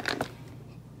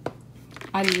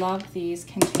 I love these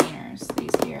containers,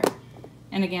 these here.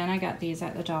 And again, I got these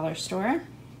at the dollar store,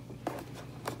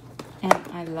 and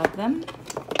I love them.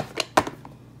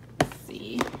 Let's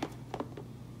see,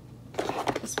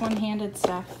 this one-handed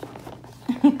stuff.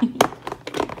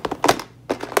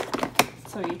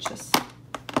 So you just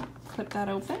clip that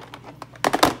open,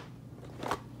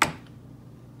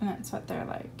 and that's what they're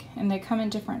like. And they come in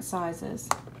different sizes,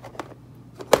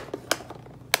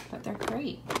 but they're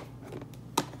great.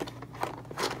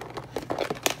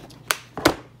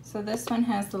 So this one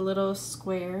has the little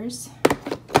squares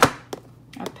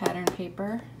of pattern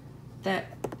paper that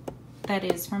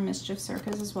is from Mischief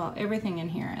Circus as well. Everything in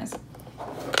here is.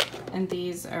 And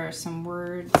these are some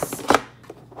words.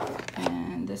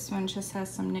 And this one just has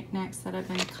some knickknacks that have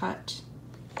been cut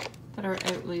that are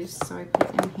out loose, so I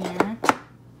put in here.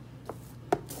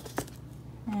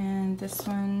 And this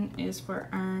one is for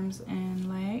arms and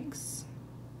legs.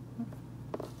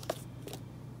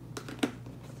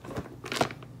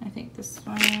 I think this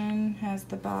one has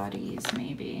the bodies,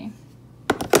 maybe.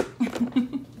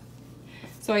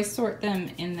 So I sort them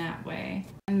in that way.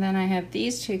 And then I have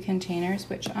these two containers,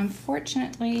 which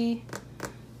unfortunately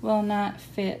will not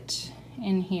fit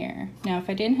in here. Now, if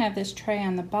I didn't have this tray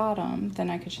on the bottom, then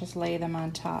I could just lay them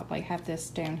on top, like have this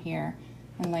down here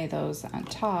and lay those on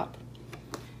top.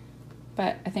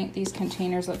 But I think these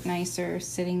containers look nicer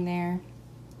sitting there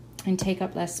and take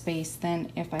up less space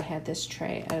than if I had this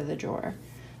tray out of the drawer.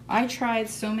 I tried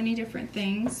so many different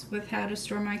things with how to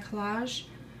store my collage.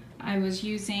 I was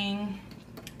using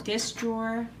this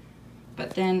drawer,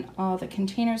 but then all the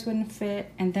containers wouldn't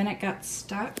fit, and then it got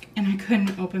stuck and I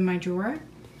couldn't open my drawer.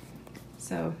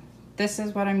 So this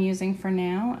is what I'm using for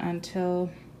now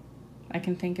until I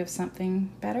can think of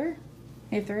something better,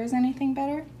 if there is anything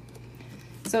better.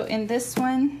 So in this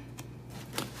one,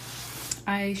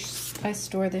 I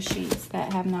store the sheets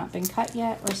that have not been cut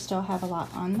yet or still have a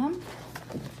lot on them.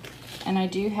 And I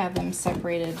do have them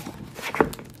separated.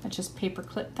 I just paper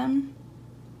clip them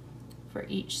for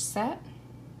each set.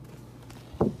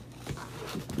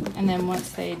 And then once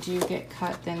they do get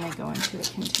cut, then they go into the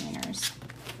containers.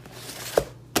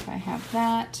 I have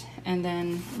that, and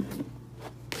then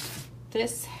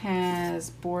this has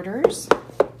borders.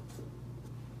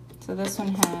 So this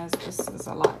one has, this is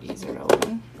a lot easier to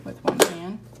open with one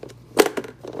hand.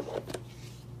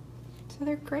 So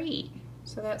they're great.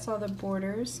 So that's all the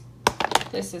borders.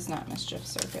 This is not Mischief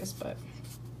Circus, but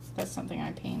that's something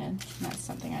I painted, and that's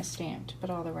something I stamped, but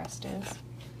all the rest is.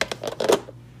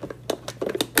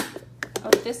 Oh,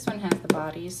 this one has the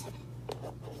bodies.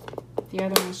 The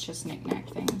other one's just knick-knack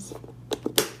things.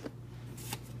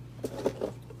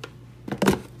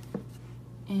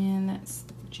 And that's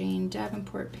the Jane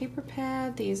Davenport paper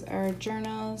pad. These are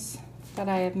journals that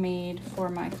I have made for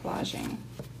my collaging.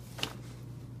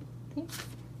 Okay.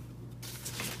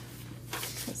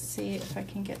 Let's see if I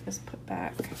can get this put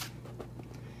back.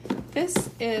 This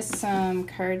is some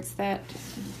cards that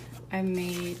I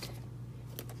made,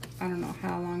 I don't know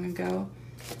how long ago.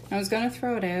 I was going to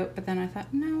throw it out, but then I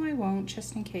thought, no, I won't,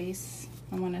 just in case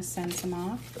I want to send some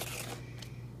off.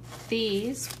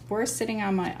 These were sitting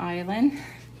on my island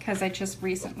because I just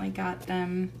recently got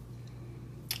them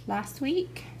last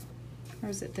week. Or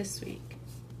was it this week?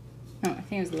 No, I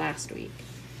think it was last week.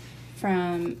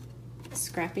 From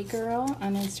Scrappy Girl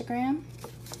on Instagram.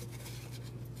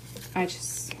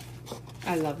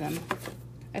 I love them.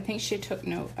 I think she took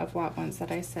note of what ones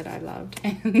that I said I loved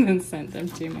and then sent them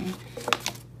to me.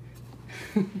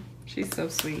 She's so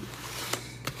sweet.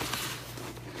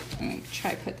 Let me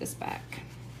try put this back.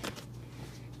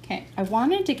 Okay, I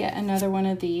wanted to get another one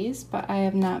of these, but I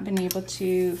have not been able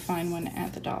to find one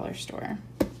at the dollar store.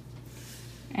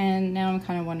 And now I'm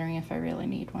kind of wondering if I really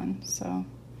need one, so.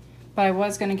 But I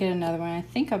was gonna get another one. I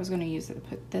think I was gonna use it to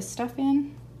put this stuff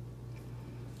in.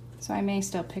 So I may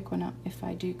still pick one up if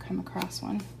I do come across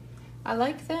one. I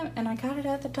like them, and I got it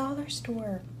at the dollar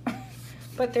store.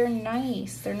 But they're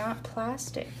nice. They're not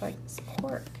plastic like this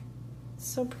cork. It's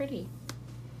so pretty.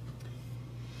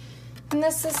 And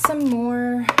this is some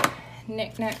more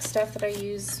knick-knack stuff that I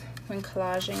use when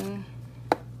collaging.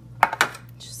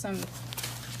 Just some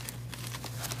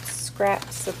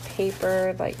scraps of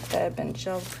paper like that have been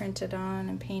gel printed on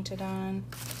and painted on.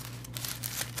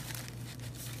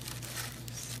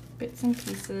 Bits and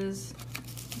pieces,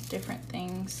 different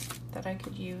things that I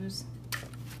could use.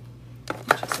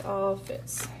 It just all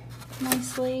fits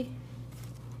nicely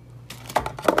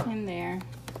in there.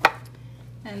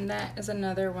 And that is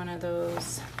another one of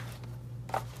those,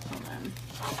 hold on,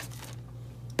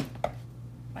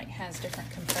 like has different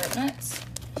compartments.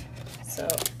 So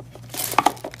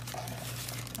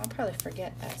I'll probably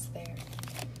forget that's there.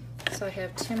 So I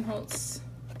have Tim Holtz,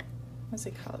 what's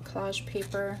it called, collage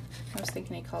paper. I was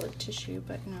thinking they called it tissue,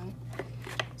 but no.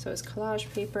 So it's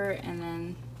collage paper, and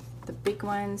then the big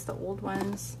ones, the old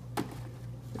ones,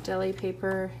 the deli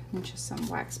paper, and just some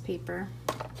wax paper.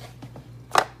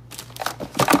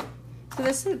 So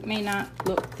this may not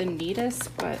look the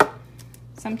neatest, but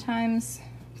sometimes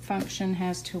function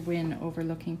has to win over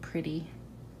looking pretty.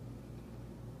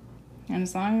 And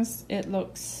as long as it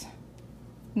looks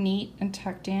neat and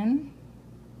tucked in,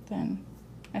 then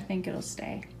I think it'll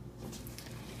stay.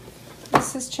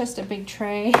 This is just a big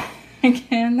tray,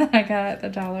 again, that I got at the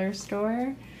dollar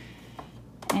store.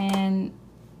 And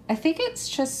I think it's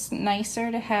just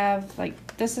nicer to have,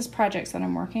 like, this is projects that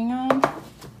I'm working on.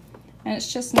 And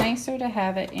it's just nicer to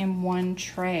have it in one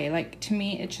tray. Like, to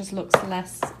me, it just looks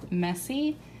less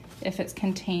messy if it's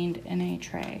contained in a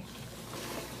tray.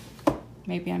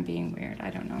 Maybe I'm being weird,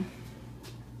 I don't know.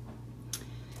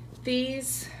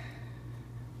 These,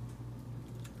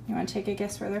 you want to take a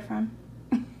guess where they're from?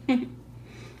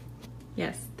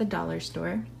 Yes, the dollar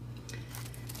store.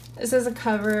 This is a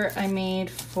cover I made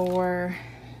for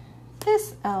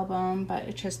this album, but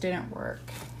it just didn't work.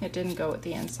 It didn't go with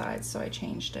the inside, so I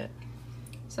changed it.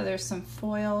 So there's some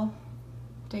foil,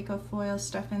 deco foil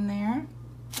stuff in there.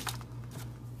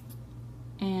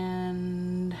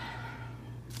 And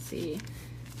let's see.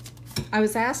 I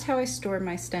was asked how I stored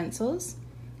my stencils,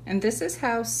 and this is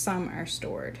how some are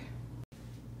stored.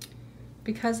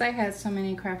 Because I had so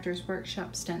many Crafters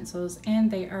Workshop stencils,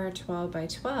 and they are 12 by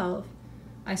 12,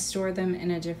 I store them in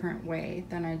a different way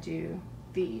than I do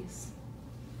these.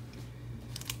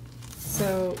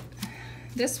 So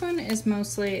this one is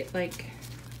mostly like,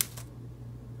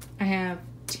 I have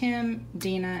Tim,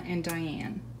 Dina, and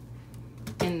Diane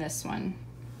in this one.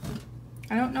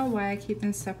 I don't know why I keep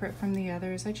them separate from the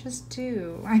others. I just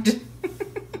do.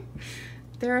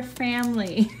 They're a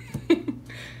family.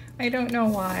 I don't know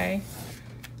why.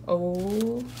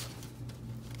 Oh.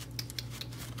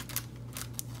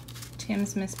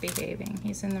 Tim's misbehaving.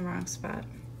 He's in the wrong spot.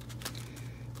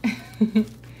 And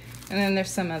then there's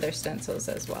some other stencils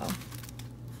as well.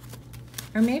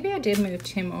 Or maybe I did move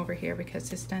Tim over here because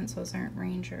his stencils aren't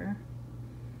Ranger.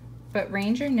 But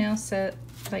Ranger now said,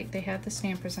 like, they have the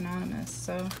Stampers Anonymous,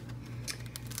 so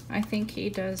I think he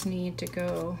does need to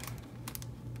go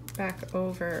back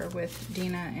over with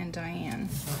Dina and Diane,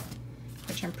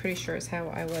 which I'm pretty sure is how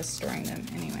I was storing them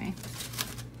anyway.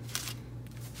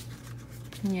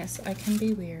 And yes, I can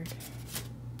be weird.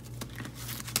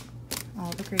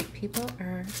 All the great people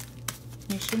are,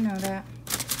 you should know that.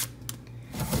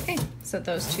 Okay, so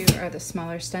those two are the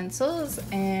smaller stencils,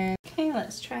 and okay,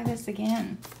 let's try this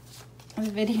again. The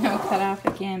video cut off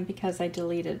again because I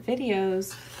deleted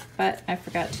videos, but I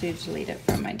forgot to delete it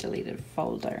from my deleted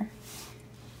folder.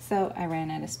 So I ran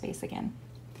out of space again.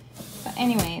 But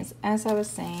anyways, as I was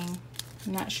saying,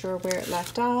 I'm not sure where it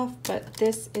left off, but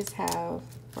this is how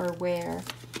or where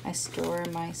I store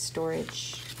my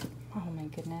storage. Oh my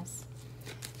goodness.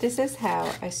 This is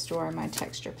how I store my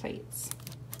texture plates.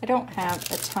 I don't have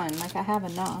a ton, like I have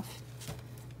enough,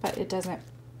 but it doesn't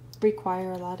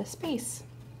require a lot of space.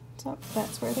 So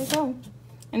that's where they go.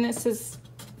 And this is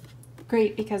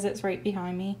great because it's right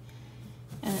behind me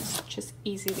and it's just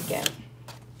easy to get.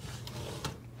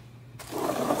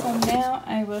 So now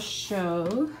I will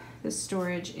show the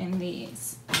storage in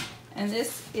these. And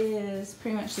this is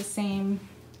pretty much the same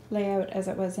layout as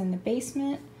it was in the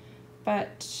basement,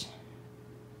 but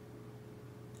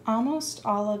almost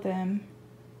all of them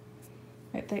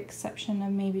with the exception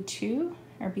of maybe 2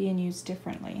 are being used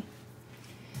differently.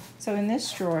 So in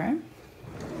this drawer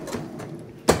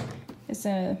is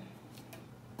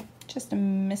just a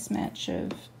mismatch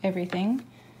of everything.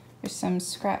 There's some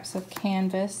scraps of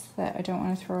canvas that I don't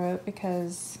want to throw out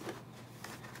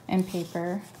and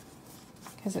paper,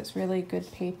 because it's really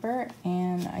good paper,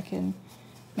 and I can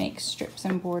make strips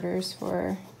and borders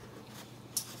for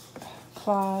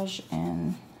collage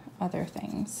and other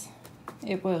things.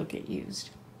 It will get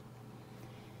used.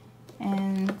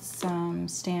 And some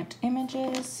stamped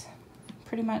images,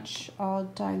 pretty much all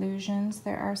Dilutions.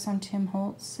 There are some Tim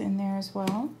Holtz in there as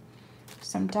well.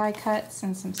 Some die cuts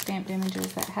and some stamped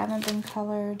images that haven't been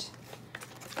colored.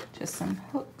 Just some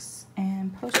hooks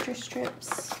and poster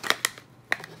strips.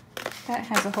 That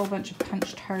has a whole bunch of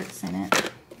punched hearts in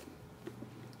it.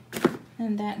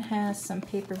 And that has some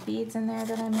paper beads in there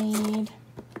that I made.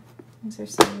 These are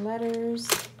some letters,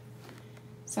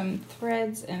 some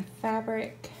threads and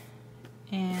fabric.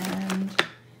 And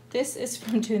this is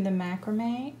from doing the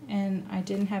macrame, and I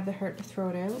didn't have the heart to throw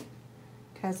it out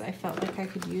because I felt like I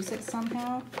could use it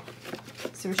somehow.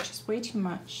 So it was just way too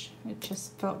much. It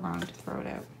just felt wrong to throw it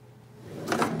out.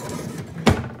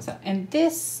 So, and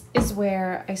this is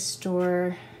where I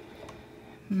store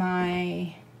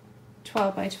my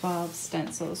 12 by 12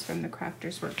 stencils from the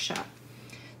Crafters Workshop.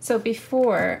 So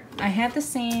before, I had the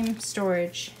same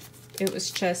storage. It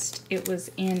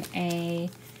was in a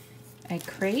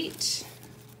crate.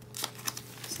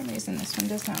 For some reason this one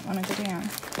does not want to go down.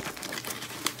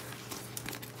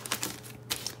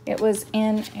 It was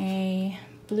in a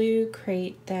blue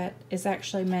crate that is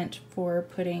actually meant for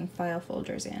putting file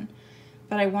folders in.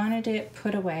 But I wanted it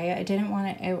put away. I didn't want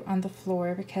it out on the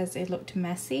floor because it looked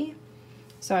messy.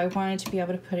 So I wanted to be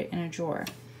able to put it in a drawer.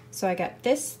 So I got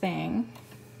this thing,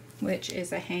 which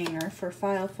is a hanger for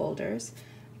file folders.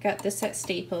 I got this at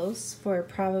Staples for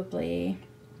probably,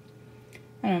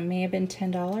 I don't know, may have been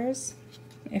 $10.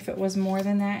 If it was more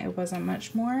than that, it wasn't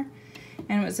much more.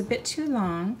 And it was a bit too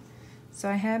long. So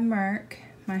I had Mark,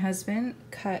 my husband,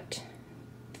 cut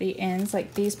the ends.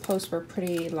 Like, these posts were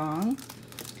pretty long.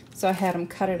 So I had him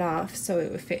cut it off so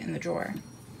it would fit in the drawer.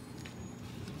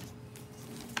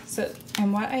 So,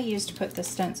 and what I used to put the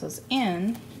stencils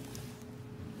in,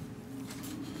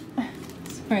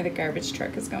 where the garbage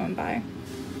truck is going by.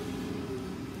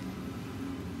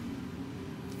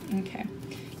 Okay,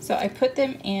 so I put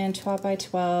them in 12 by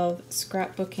 12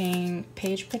 scrapbooking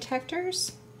page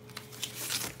protectors.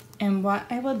 And what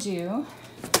I will do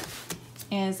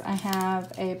is I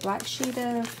have a black sheet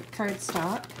of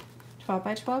cardstock, 12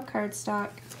 by 12 cardstock.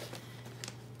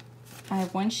 I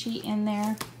have one sheet in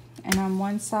there, and on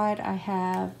one side I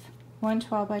have one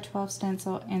 12 by 12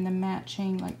 stencil and the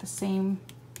matching, like the same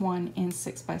one in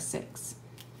 6 by 6.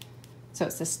 So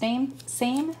it's the same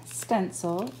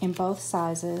stencil in both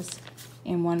sizes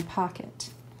in one pocket.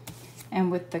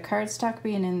 And with the cardstock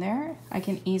being in there, I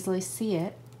can easily see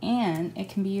it, and it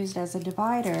can be used as a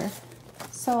divider,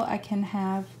 so I can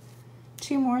have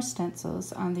 2 more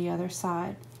stencils on the other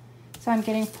side. So I'm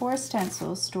getting 4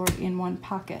 stencils stored in one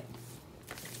pocket.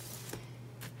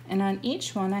 And on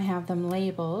each one I have them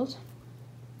labeled,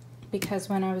 because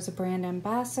when I was a brand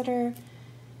ambassador,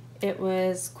 it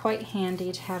was quite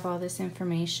handy to have all this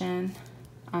information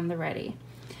on the ready.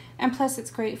 And plus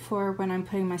it's great for when I'm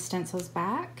putting my stencils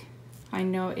back, I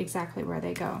know exactly where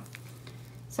they go.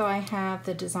 So I have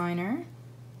the designer,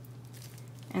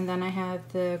 and then I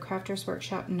have the Crafters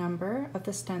Workshop number of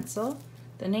the stencil,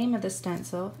 the name of the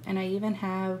stencil, and I even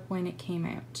have when it came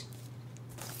out.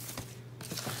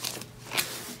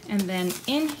 And then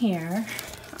in here,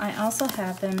 I also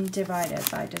have them divided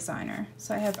by designer.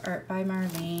 So I have Art by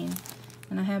Marlene,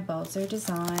 and I have Balzer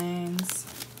Designs,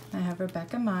 I have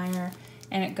Rebecca Meyer,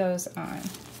 and it goes on.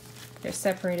 They're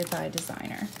separated by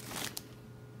designer.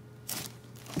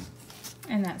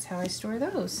 And that's how I store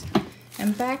those.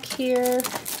 And back here,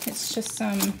 it's just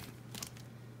some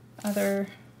other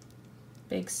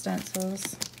big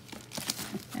stencils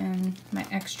and my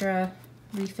extra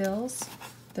refills,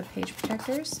 the page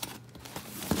protectors.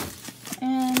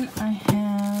 And I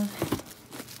have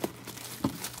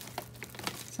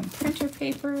some printer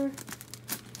paper.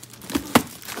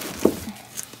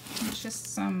 It's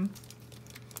just some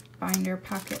binder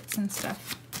pockets and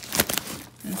stuff,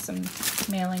 and some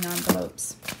mailing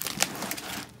envelopes,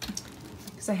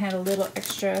 because I had a little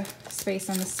extra space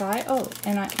on the side. Oh,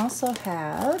 and I also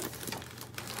have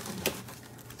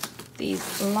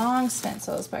these long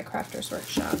stencils by Crafters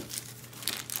Workshop.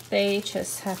 They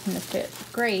just happen to fit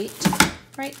great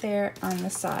right there on the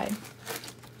side.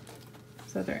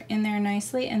 So they're in there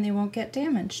nicely and they won't get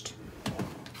damaged.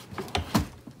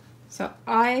 So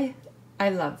I I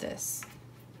love this.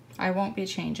 I won't be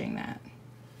changing that.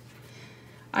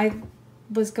 I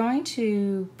was going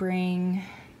to bring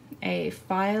a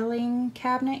filing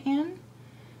cabinet in,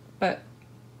 but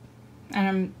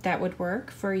that would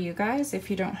work for you guys. If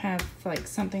you don't have like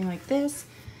something like this,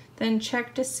 then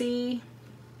check to see.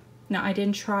 No, I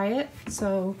didn't try it,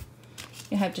 so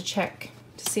you have to check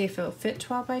to see if it'll fit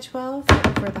 12 by 12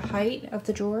 for the height of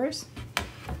the drawers.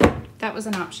 That was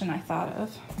an option I thought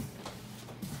of.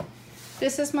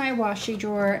 This is my washi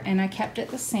drawer, and I kept it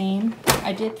the same.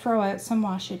 I did throw out some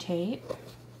washi tape.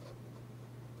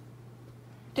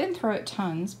 Didn't throw out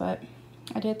tons, but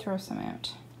I did throw some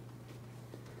out.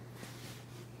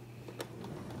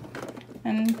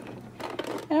 And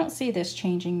I don't see this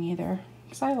changing either,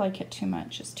 because I like it too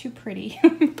much. It's too pretty.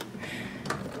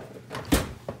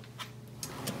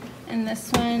 And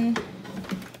this one,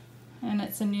 and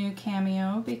it's a new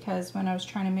Cameo, because when I was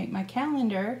trying to make my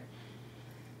calendar,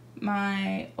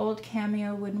 my old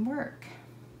Cameo wouldn't work.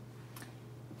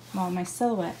 Well, my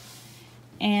Silhouette.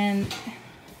 And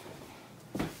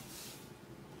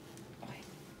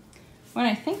when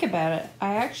I think about it,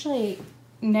 I actually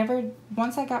never,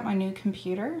 once I got my new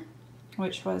computer,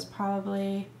 which was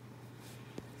probably,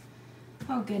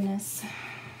 oh goodness,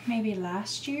 maybe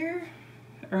last year,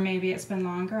 or maybe it's been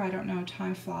longer, I don't know,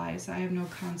 time flies, I have no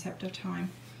concept of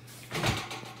time.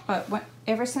 But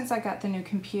ever since I got the new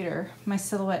computer, my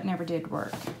Silhouette never did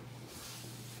work.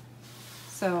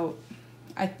 So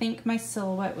I think my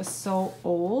Silhouette was so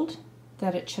old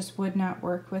that it just would not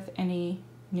work with any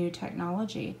new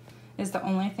technology, is the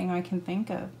only thing I can think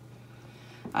of.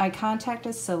 I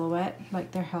contacted Silhouette,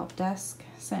 like their help desk,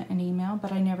 sent an email,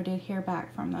 but I never did hear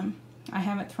back from them. I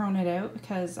haven't thrown it out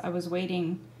because I was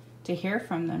waiting to hear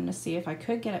from them to see if I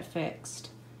could get it fixed.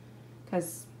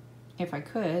 Because if I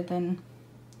could, then,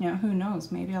 you know, who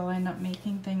knows? Maybe I'll end up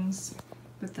making things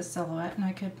with the Silhouette and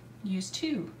I could use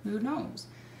two. Who knows?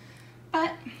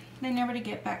 But they never did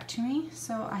get back to me,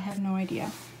 so I have no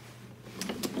idea.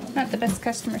 Not the best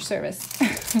customer service.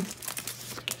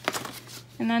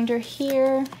 And under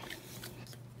here,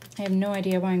 I have no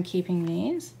idea why I'm keeping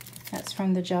these. That's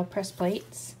from the gel press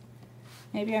plates.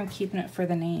 Maybe I'm keeping it for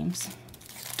the names.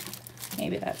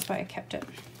 Maybe that's why I kept it.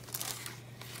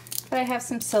 But I have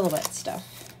some Silhouette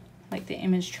stuff, like the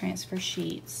image transfer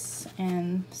sheets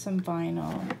and some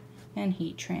vinyl and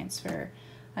heat transfer.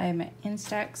 I have my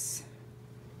Instax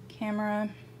camera,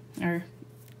 or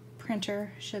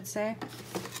printer, I should say.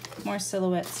 More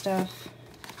Silhouette stuff.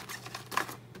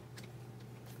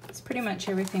 It's pretty much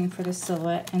everything for the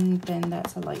Silhouette, and then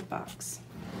that's a light box.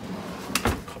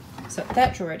 So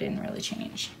that drawer didn't really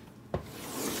change.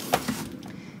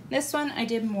 This one I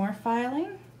did more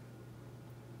filing,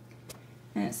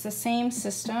 and it's the same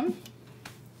system.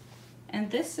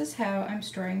 And this is how I'm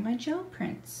storing my gel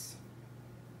prints.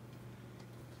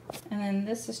 And then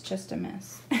this is just a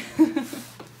mess.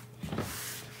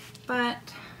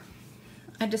 But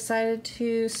I decided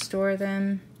to store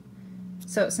them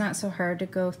so it's not so hard to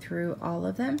go through all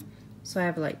of them. So I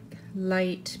have like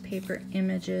light paper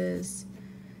images,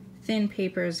 thin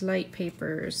papers, light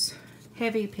papers,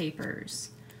 heavy papers,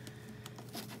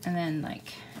 and then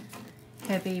like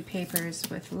heavy papers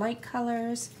with light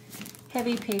colors,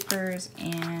 heavy papers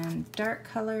and dark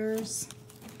colors,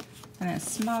 and then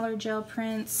smaller gel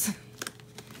prints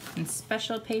and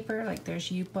special paper, like there's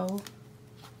Yupo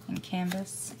and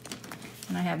canvas.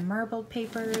 And I have marbled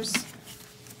papers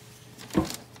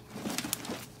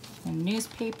and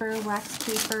newspaper, wax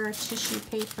paper, tissue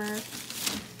paper.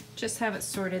 Just have it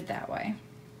sorted that way.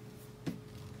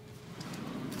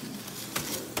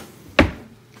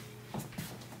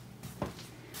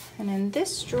 And in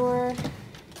this drawer,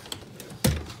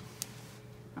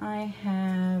 I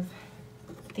have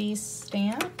these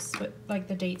stamps, with like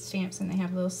the date stamps, and they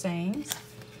have little sayings.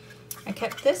 I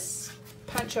kept this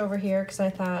punch over here because I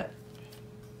thought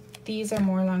these are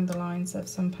more along the lines of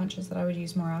some punches that I would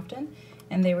use more often,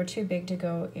 and they were too big to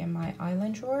go in my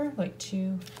island drawer, like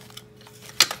too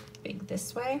big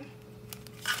this way.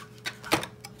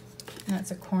 And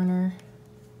that's a corner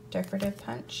decorative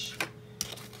punch.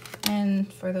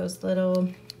 And for those little,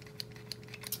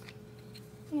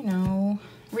 you know,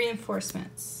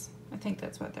 reinforcements. I think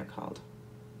that's what they're called.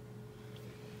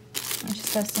 I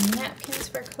just have some napkins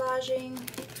for collaging.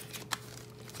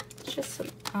 Just some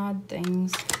odd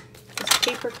things. This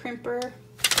paper crimper.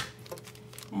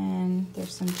 And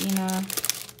there's some Dina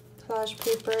collage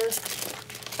paper.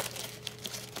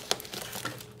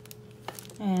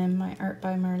 And my Art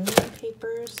by Marlene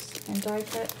papers and die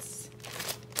cuts.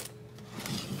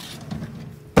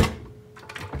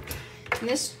 And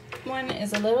this one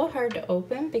is a little hard to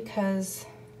open because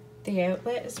the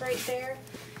outlet is right there.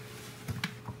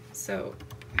 So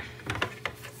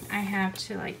I have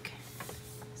to like,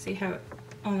 see how it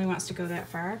only wants to go that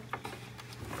far.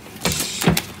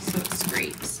 So it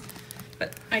scrapes.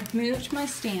 But I moved my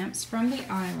stamps from the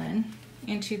island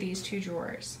into these two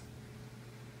drawers.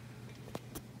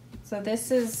 So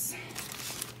this is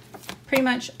pretty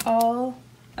much all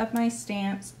of my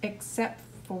stamps except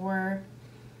for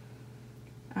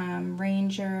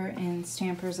Ranger and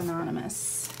Stampers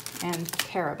Anonymous and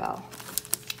Carabelle.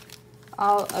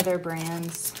 All other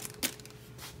brands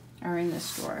are in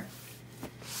this drawer.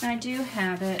 And I do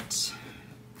have it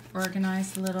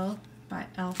organized a little by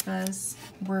alphas,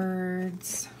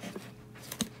 words,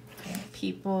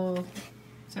 people.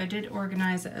 So I did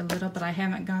organize it a little, but I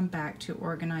haven't gone back to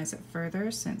organize it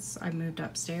further since I moved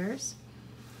upstairs.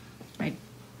 I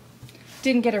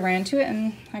didn't get around to it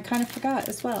and I kind of forgot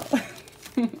as well.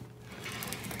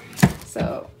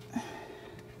 So,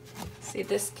 see,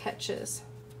 this catches.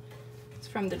 It's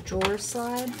from the drawer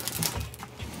slide.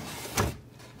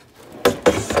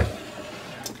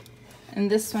 And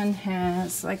this one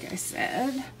has, like I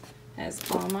said, has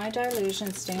all my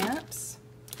Dilution stamps,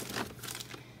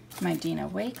 my Dina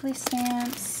Wakley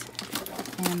stamps,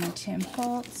 and my Tim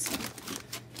Holtz.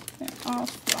 They're all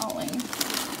falling.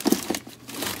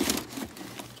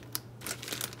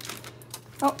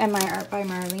 Oh, and my Art by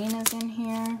Marlene is in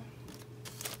here.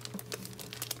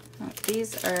 Oh,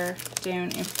 these are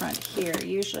down in front here.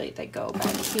 Usually they go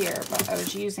back here, but I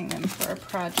was using them for a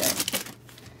project.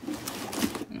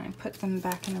 And I put them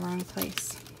back in the wrong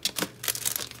place.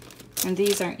 And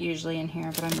these aren't usually in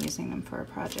here, but I'm using them for a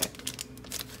project.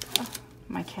 Oh,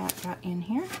 my cat got in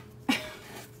here.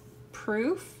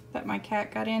 Proof that my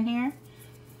cat got in here.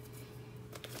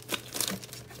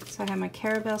 So I have my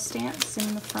Carabelle stamps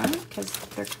in the front because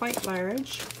they're quite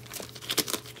large.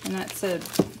 And that's a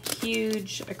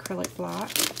huge acrylic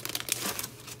block.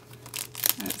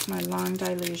 That's my long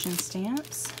Dilution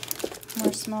stamps.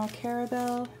 More small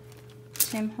Carabelle,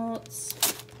 Tim Holtz,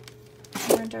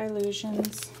 more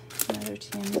Dilutions, another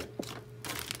Tim,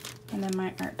 and then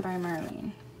my Art by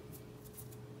Marlene.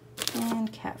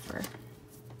 And cat fur.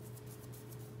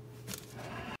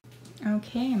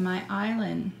 Okay, my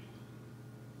island.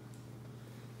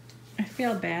 I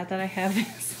feel bad that I have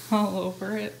this all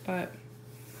over it, but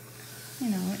you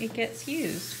know, it gets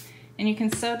used. And you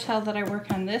can so tell that I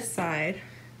work on this side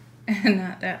and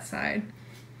not that side.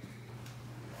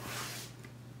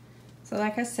 So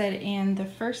like I said in the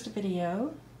first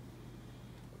video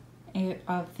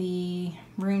of the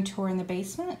room tour in the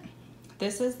basement,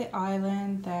 this is the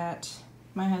island that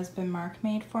my husband Mark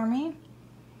made for me.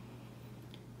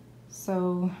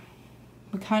 So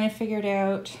we kind of figured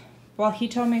out, well, he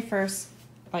told me first,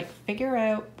 like, figure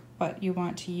out what you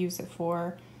want to use it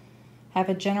for, have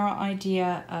a general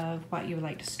idea of what you would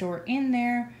like to store in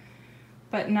there,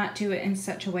 but not do it in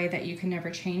such a way that you can never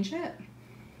change it.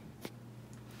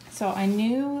 So I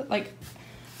knew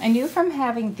from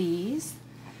having these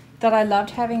that I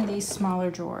loved having these smaller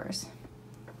drawers.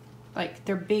 Like,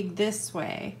 they're big this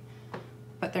way,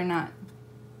 but they're not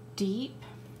deep.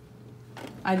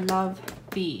 I love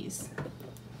these.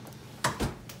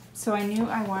 So I knew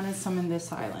I wanted some in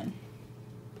this island.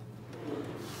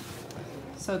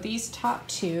 So these top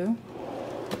two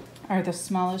are the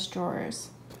smallest drawers.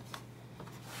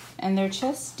 And they're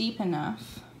just deep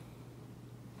enough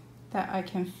that I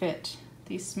can fit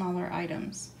these smaller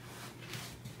items.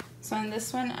 So in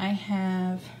this one I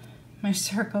have my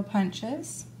circle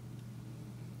punches.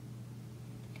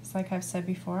 Because like I've said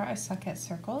before, I suck at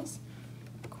circles.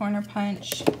 Corner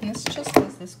punch, and this just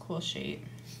has this cool shape.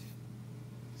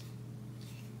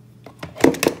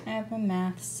 I have a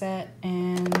math set,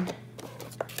 and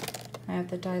I have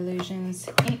the Dilutions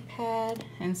ink pad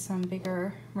and some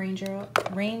bigger Ranger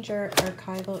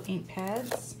archival ink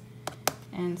pads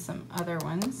and some other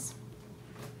ones.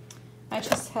 I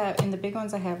just have, in the big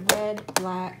ones I have red,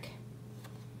 black,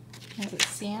 is it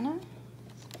sienna?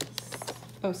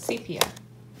 Oh, sepia.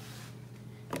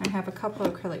 I have a couple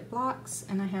of acrylic blocks,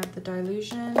 and I have the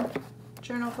Dilution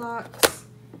journal blocks.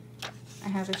 I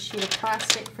have a sheet of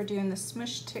plastic for doing the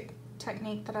smush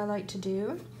technique that I like to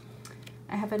do.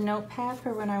 I have a notepad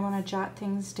for when I want to jot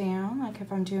things down, like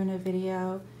if I'm doing a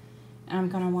video and I'm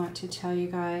going to want to tell you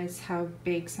guys how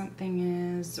big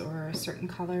something is or certain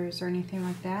colors or anything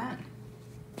like that.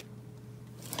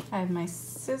 I have my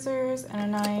scissors and a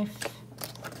knife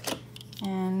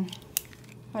and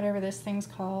whatever this thing's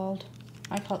called.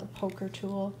 I call it the poker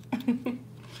tool.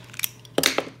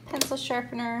 Pencil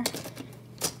sharpener.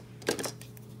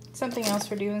 Something else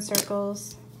for doing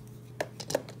circles.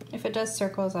 If it does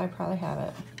circles, I probably have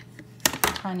it.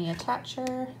 Tiny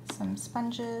attacher, some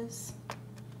sponges,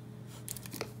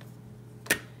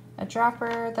 a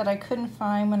dropper that I couldn't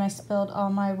find when I spilled all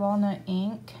my walnut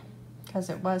ink because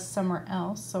it was somewhere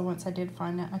else. So once I did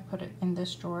find it, I put it in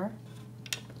this drawer.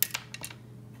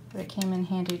 But it came in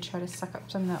handy to try to suck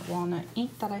up some of that walnut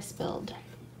ink that I spilled.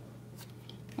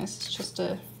 This is just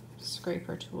a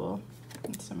scraper tool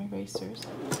and some erasers.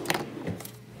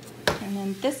 And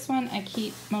then this one I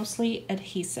keep mostly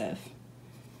adhesive.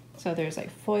 So there's like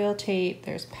foil tape,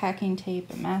 there's packing tape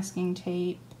and masking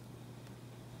tape,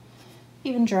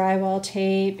 even drywall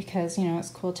tape because, you know, it's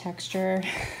cool texture.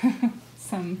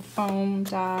 Some foam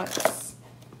dots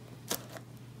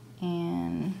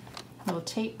and little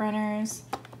tape runners.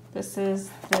 This is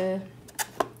the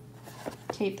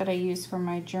tape that I use for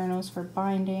my journals for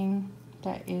binding.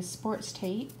 That is sports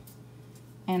tape,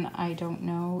 and I don't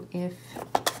know if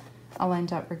I'll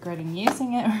end up regretting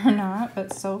using it or not,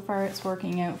 but so far it's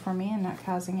working out for me and not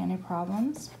causing any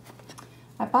problems.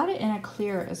 I bought it in a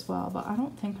clear as well, but I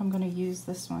don't think I'm going to use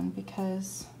this one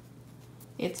because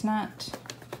it's not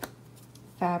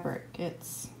fabric.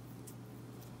 It's,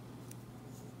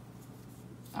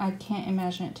 I can't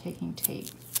imagine it taking tape,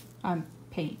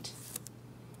 paint.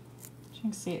 As you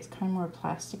can see, it's kind of more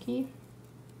plasticky.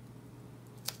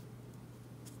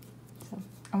 So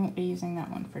I won't be using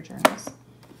that one for journals.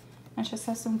 I just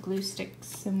have some glue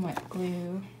sticks and wet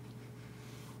glue.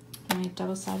 My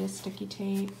double-sided sticky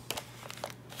tape.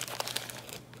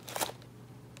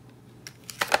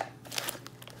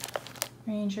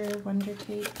 Ranger Wonder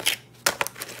Tape.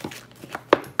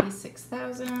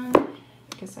 E6000.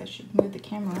 Guess I should move the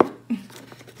camera up.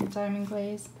 Diamond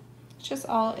glaze. It's just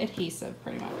all adhesive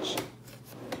pretty much.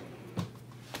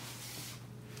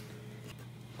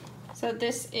 So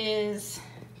this is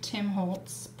Tim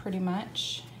Holtz pretty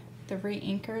much. The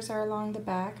re-inkers are along the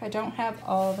back. I don't have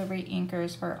all the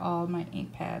re-inkers for all my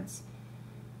ink pads.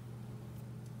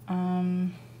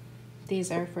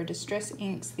 These are for distress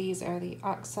inks. These are the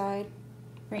oxide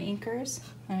re-inkers.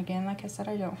 And again, like I said,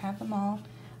 I don't have them all.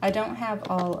 I don't have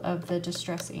all of the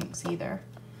distress inks either.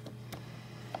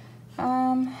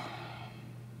 Or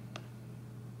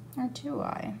do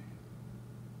I?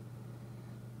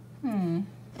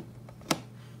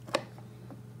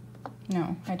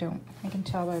 No, I don't. I can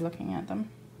tell by looking at them.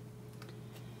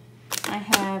 I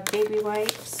have baby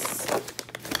wipes.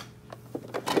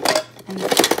 And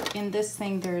in this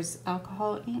thing, there's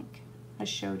alcohol ink. I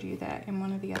showed you that in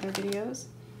one of the other videos.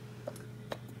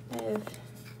 I have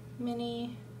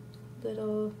mini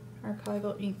little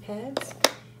archival ink pads.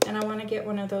 And I want to get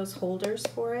one of those holders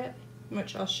for it,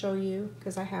 which I'll show you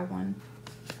because I have one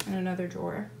in another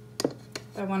drawer.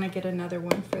 I want to get another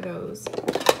one for those.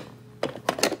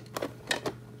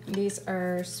 These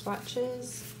are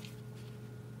swatches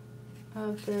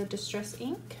of the distress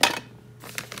ink.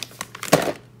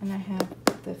 And I have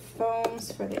the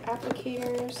foams for the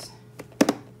applicators.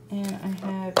 And I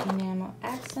have enamel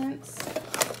accents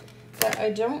that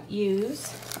I don't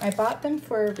use. I bought them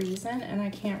for a reason and I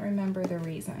can't remember the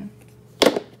reason.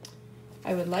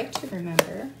 I would like to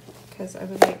remember because I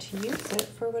would like to use it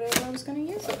for whatever I was going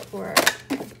to use it for.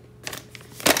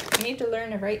 I need to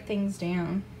learn to write things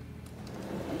down.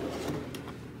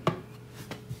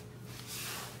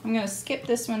 I'm going to skip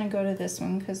this one and go to this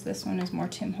one because this one is more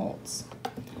Tim Holtz.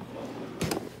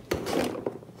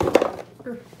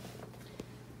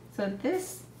 So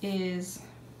this is,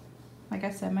 like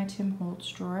I said, my Tim Holtz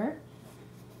drawer.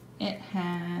 It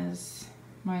has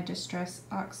my Distress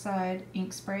Oxide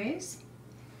ink sprays.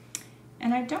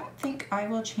 And I don't think I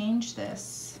will change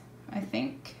this. I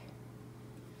think,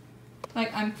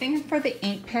 like I'm thinking for the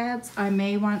ink pads, I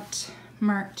may want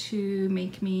Mark to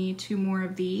make me 2 more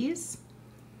of these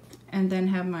and then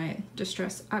have my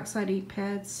Distress Oxide ink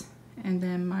pads and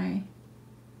then my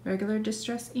regular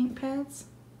Distress ink pads.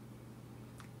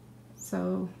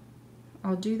 So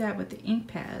I'll do that with the ink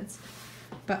pads,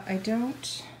 but I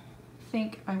don't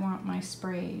think I want my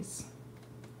sprays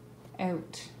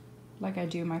out like I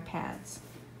do my pads.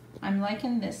 I'm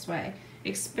liking this way,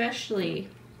 especially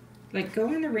like go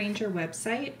on the Ranger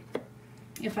website.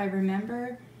 If I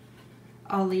remember,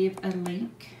 I'll leave a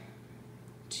link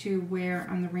to where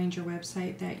on the Ranger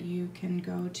website that you can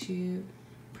go to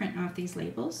print off these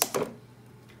labels.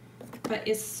 But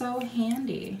it's so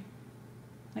handy.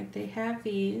 Like they have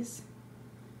these.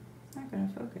 It's not going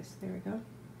to focus. There we go.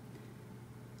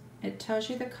 It tells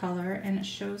you the color and it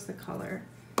shows the color.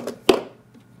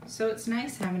 So it's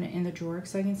nice having it in the drawer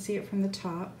because I can see it from the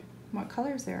top what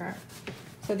colors there are.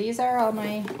 So these are all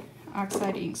my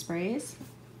oxide ink sprays.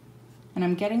 And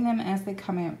I'm getting them as they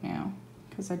come out now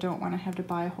because I don't want to have to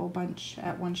buy a whole bunch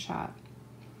at one shot.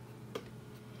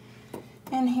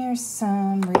 And then here's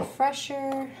some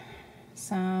refresher,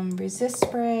 some resist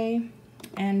spray,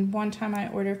 and one time I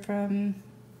ordered from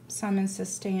Simon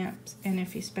Says Stamps, and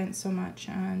if you spent so much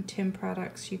on Tim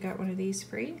products, you got one of these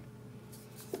free.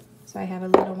 So I have a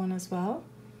little one as well.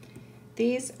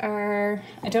 These are,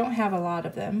 I don't have a lot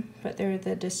of them, but they're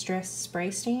the Distress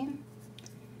Spray Stain.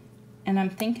 And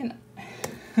I'm thinking,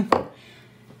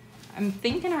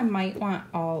 I might want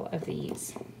all of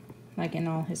these, like in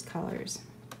all his colors.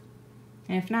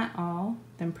 And if not all,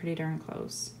 then pretty darn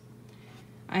close.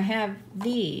 I have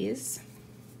these,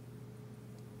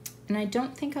 and I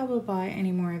don't think I will buy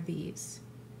any more of these.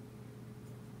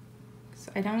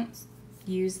 So I don't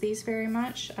use these very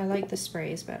much. I like the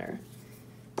sprays better.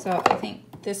 So I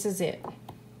think this is it.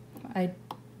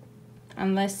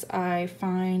 Unless I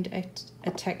find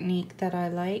a technique that I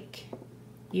like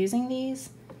using these,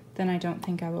 then I don't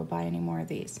think I will buy any more of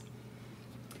these.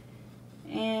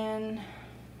 And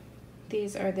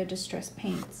these are the Distress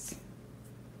Paints.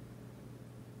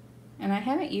 And I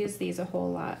haven't used these a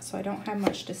whole lot, so I don't have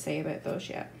much to say about those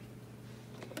yet.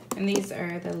 And these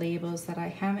are the labels that I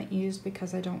haven't used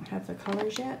because I don't have the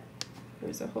colors yet.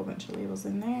 There's a whole bunch of labels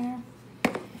in there.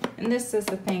 And this is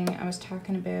the thing I was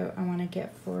talking about I want to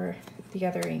get for the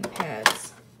other ink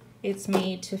pads. It's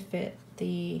made to fit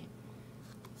the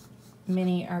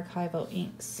mini archival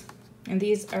inks. And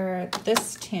these are,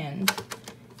 this tin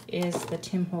is the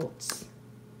Tim Holtz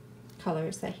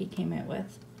colors that he came out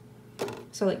with.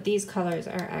 So like these colors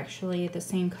are actually the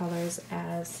same colors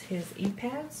as his ink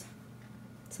pads.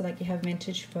 So like you have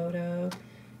Vintage Photo,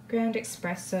 Grand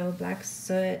Espresso, Black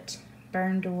Soot,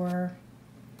 Barn Door,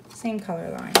 same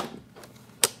color line,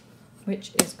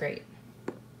 which is great.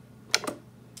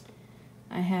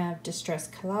 I have Distress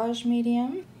Collage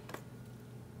Medium,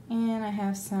 and I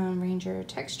have some Ranger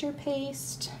Texture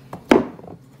Paste,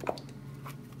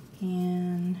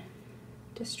 and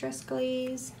Distress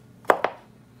Glaze.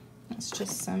 It's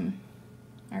just some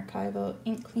archival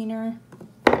ink cleaner,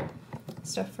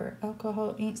 stuff for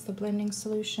alcohol inks, the blending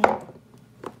solution.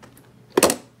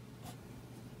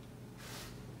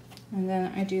 And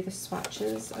then I do the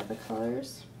swatches of the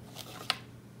colors.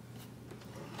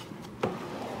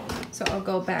 So I'll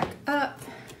go back up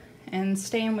and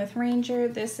staying with Ranger.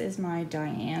 This is my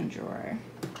Diane drawer.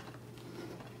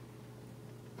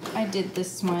 I did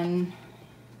this one,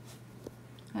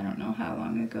 I don't know how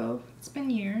long ago. It's been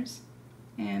years,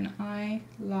 and I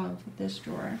love this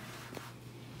drawer.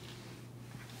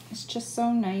 It's just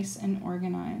so nice and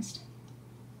organized.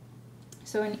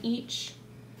 So in each,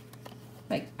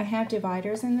 like I have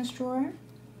dividers in this drawer,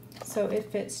 so it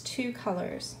fits 2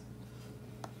 colors.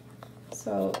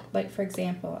 So like for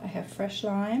example, I have Fresh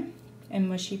Lime and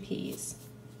Mushy Peas.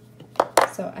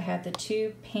 So I have the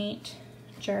 2 paint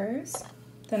jars,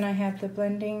 then I have the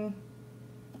blending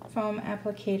foam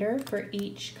applicator for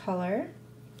each color.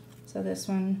 So this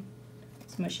one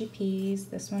is Mushy Peas,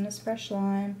 this one is Fresh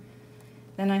Lime.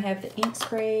 Then I have the ink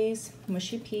sprays,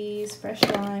 Mushy Peas, Fresh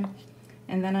Lime,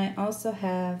 and then I also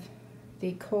have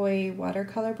the Koi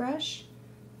watercolor brush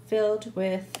filled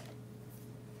with,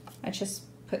 I just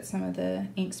put some of the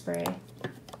ink spray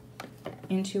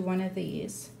into one of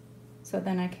these, so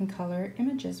then I can color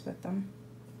images with them.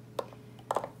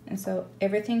 And so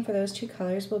everything for those 2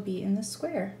 colors will be in the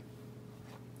square.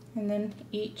 And then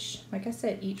each, like I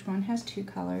said, each one has 2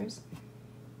 colors,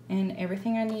 and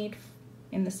everything I need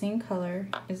in the same color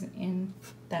is in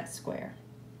that square,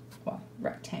 well,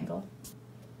 rectangle.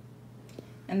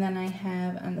 And then I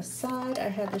have on the side, I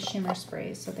have the shimmer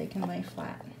sprays so they can lay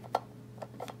flat.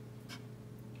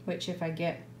 Which if I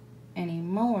get any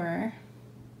more,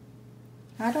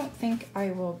 I don't think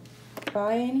I will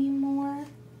buy any more.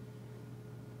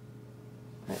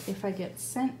 But if I get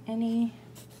sent any,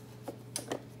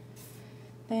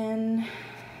 then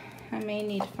I may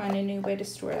need to find a new way to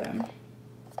store them,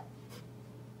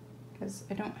 because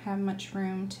I don't have much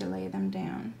room to lay them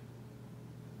down.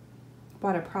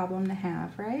 What a problem to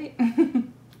have, right?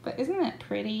 But isn't that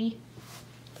pretty?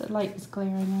 The light is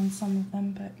glaring on some of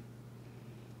them, but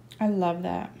I love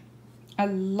that. I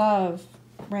love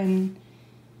when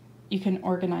you can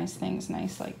organize things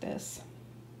nice like this.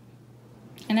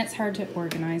 And it's hard to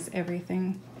organize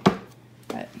everything,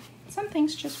 but some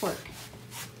things just work.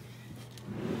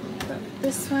 But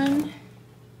this one,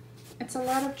 it's a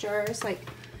lot of jars. Like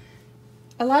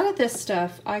a lot of this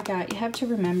stuff I got, you have to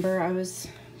remember I was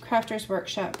Crafters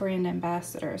Workshop brand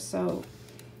ambassador, so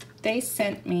they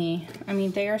sent me, I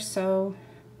mean, they are so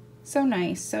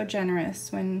nice, so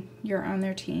generous when you're on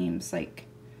their teams. Like,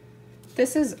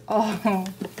 this is all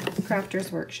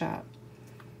Crafters Workshop.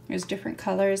 There's different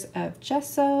colors of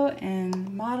gesso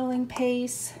and modeling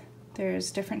paste.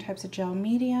 There's different types of gel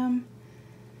medium.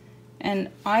 And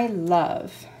I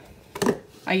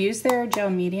use their gel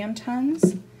medium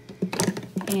tons.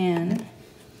 And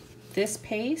this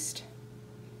paste,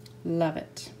 love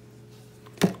it.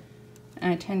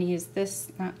 And I tend to use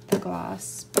this, not the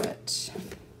gloss, but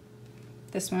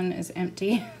this one is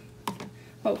empty.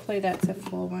 Hopefully that's a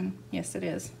full one. Yes, it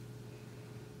is.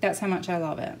 That's how much I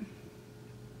love it.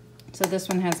 So this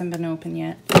one hasn't been opened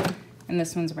yet, and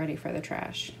this one's ready for the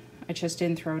trash. I just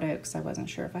didn't throw it out because I wasn't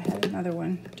sure if I had another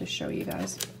one to show you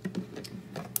guys.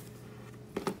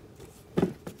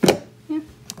 Yeah.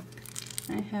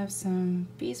 I have some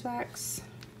beeswax,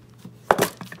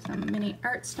 some mini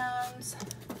art stones,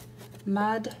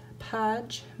 Mud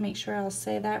Podge. Make sure I'll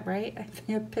say that right. I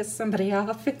think I pissed somebody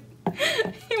off in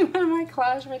one of my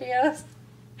collage videos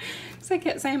because I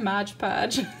kept saying Mod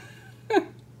Podge.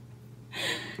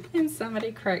 And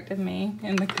somebody corrected me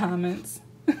in the comments.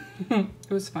 It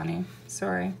was funny.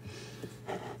 Sorry.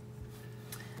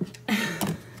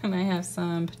 And I have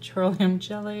some petroleum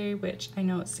jelly, which I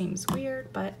know it seems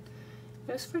weird, but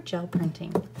it was for gel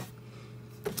printing.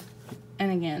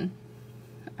 And again,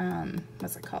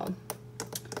 what's it called?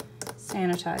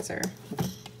 Sanitizer.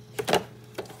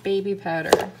 Baby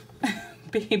powder.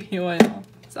 Baby oil.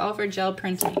 It's all for gel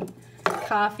printing.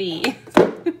 Coffee.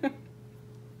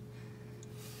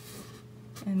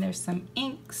 And there's some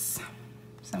inks,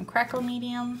 some crackle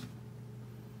medium.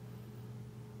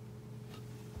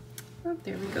 Oh,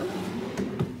 there we go.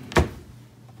 And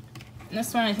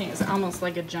this one I think is almost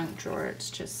like a junk drawer.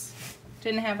 It's just,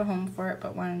 didn't have a home for it,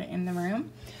 but wanted it in the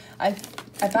room. I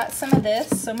bought some of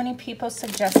this. So many people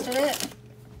suggested it,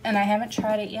 and I haven't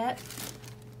tried it yet.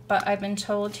 But I've been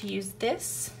told to use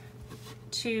this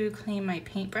to clean my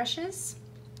paintbrushes.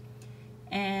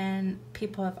 And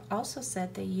people have also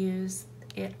said they use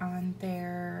it on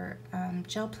their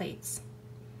gel plates.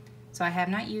 So I have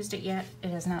not used it yet. It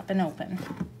has not been opened,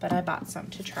 but I bought some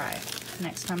to try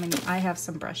next time. I have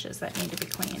some brushes that need to be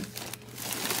cleaned.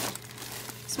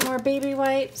 Some more baby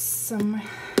wipes,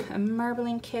 a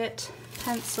marbling kit,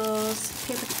 pencils,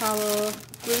 paper towel,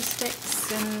 glue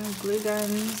sticks and glue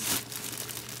guns,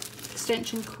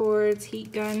 extension cords,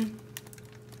 heat gun.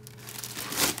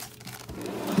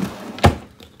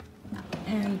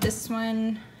 And this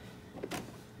one,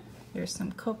 there's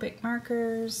some Copic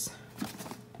markers,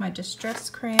 my distress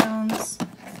crayons,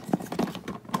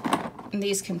 and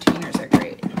these containers are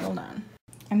great. Hold on.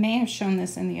 I may have shown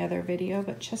this in the other video,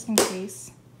 but just in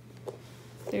case,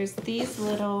 there's these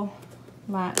little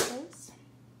latches.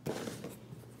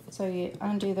 So you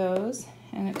undo those,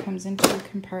 and it comes into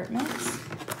compartments.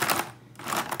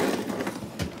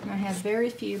 I have very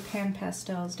few pan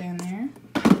pastels down there.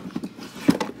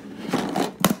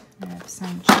 I have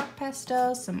some chalk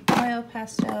pastels, some oil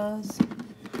pastels,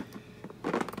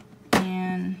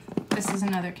 and this is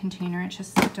another container. I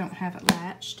just don't have it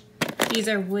latched. These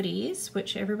are woodies,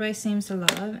 which everybody seems to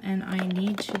love, and I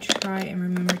need to try and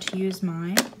remember to use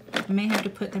mine. I may have to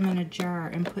put them in a jar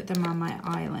and put them on my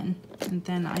island, and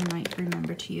then I might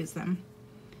remember to use them.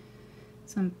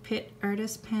 Some Pitt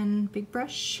Artist Pen Big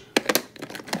Brush,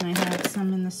 and I have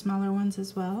some in the smaller ones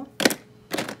as well.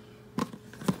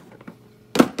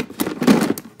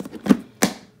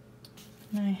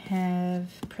 I have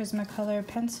Prismacolor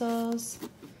pencils,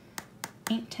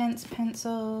 Inktense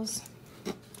pencils,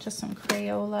 just some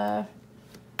Crayola,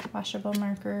 washable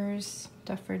markers,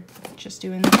 stuff for just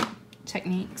doing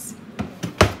techniques.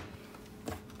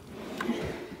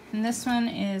 And this one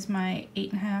is my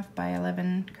 8.5 by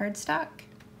 11 cardstock.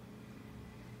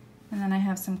 And then I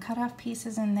have some cutoff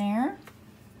pieces in there,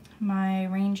 my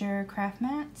Ranger craft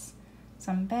mats,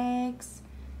 some bags,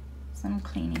 some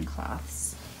cleaning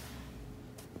cloths.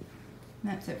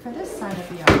 And that's it for this side of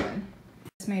the oven.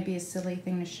 This may be a silly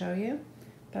thing to show you,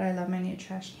 but I love my new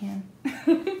trash can.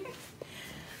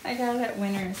 I got it at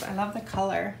Winners. I love the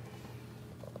color.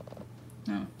 I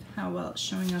don't know how well it's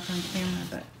showing up on camera,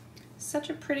 but such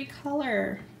a pretty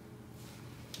color.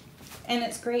 And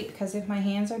it's great because if my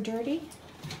hands are dirty,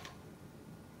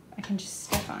 I can just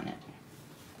step on it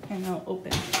and it'll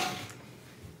open.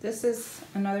 This is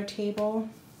another table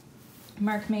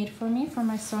Mark made for me for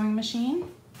my sewing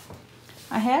machine.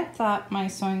 I had thought my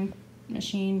sewing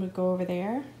machine would go over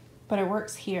there, but it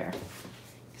works here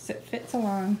because it fits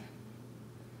along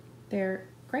there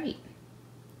great.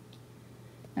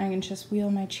 And I can just wheel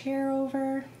my chair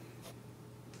over.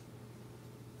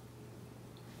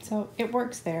 So it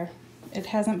works there. It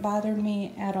hasn't bothered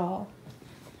me at all.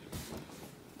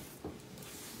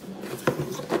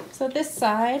 So this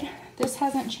side, this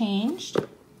hasn't changed.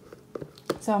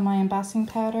 So my embossing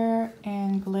powder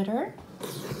and glitter.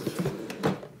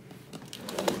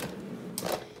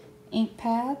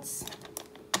 pads.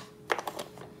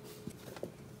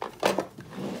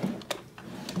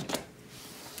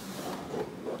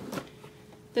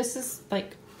 This is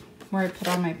like where I put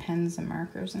all my pens and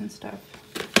markers and stuff.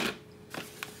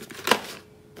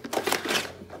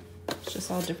 It's just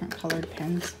all different colored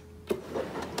pens.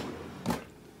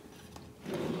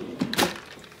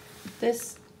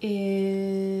 This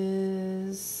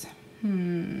is,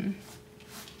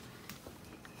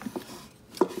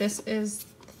 this is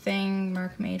the thing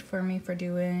Mark made for me for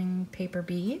doing paper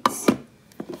beads.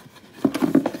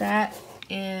 That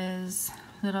is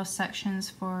little sections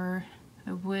for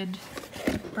a wood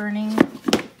burning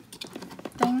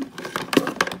thing,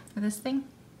 for this thing.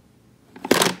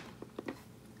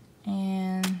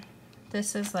 And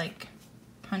this is like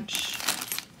punch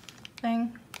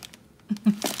thing.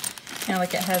 You know,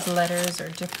 like it has letters or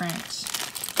different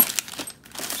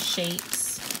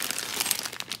shapes.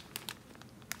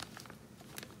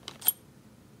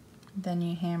 Then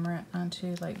you hammer it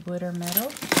onto like wood or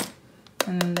metal.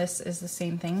 And then this is the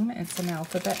same thing. It's an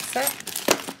alphabet set.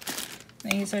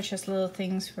 These are just little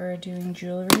things for doing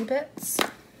jewelry bits.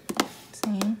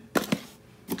 Same.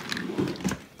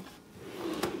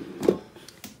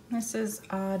 This is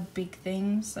odd big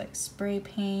things like spray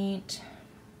paint,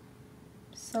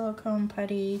 silicone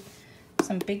putty,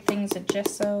 some big things of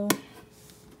gesso.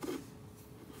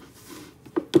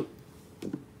 I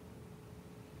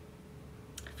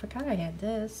forgot I had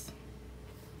this.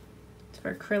 It's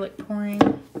for acrylic pouring.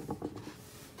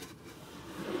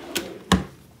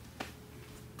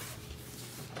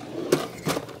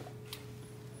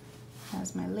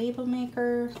 Has my label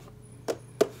maker.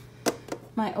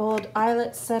 My old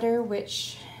eyelet setter,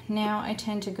 which now I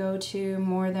tend to go to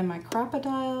more than my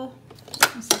crocodile.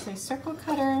 This is a circle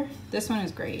cutter. This one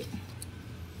is great.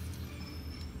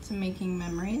 It's making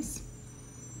memories.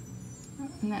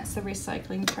 And that's the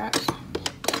recycling truck.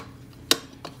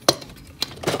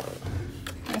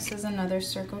 This is another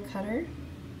circle cutter.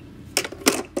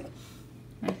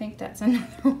 I think that's another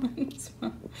one as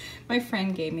well. My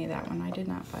friend gave me that one. I did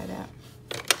not buy that.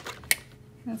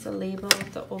 That's a label,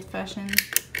 the old-fashioned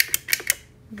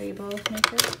label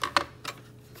maker.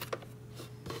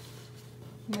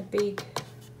 And a big,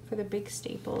 for the big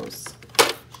staples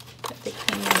that they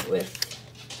came out with.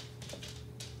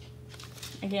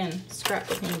 Again,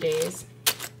 scrapbooking days.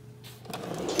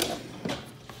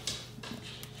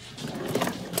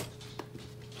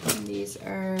 And these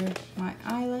are my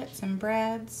eyelets and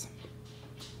brads.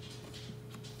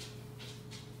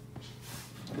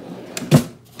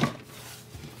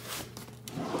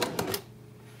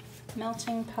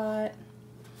 Melting pot,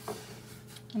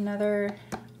 another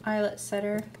eyelet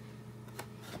setter,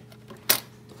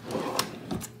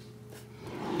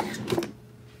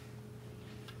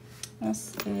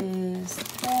 this is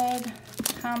thread,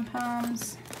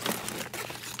 pom-poms,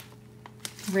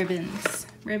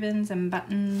 ribbons and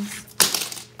buttons.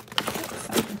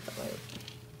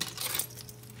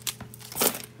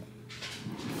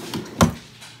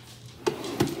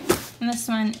 And this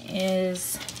one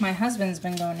is, my husband's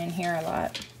been going in here a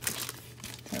lot,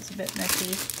 so it's a bit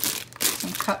messy.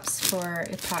 Some cups for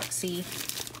epoxy,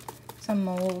 some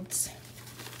molds,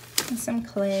 and some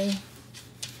clay.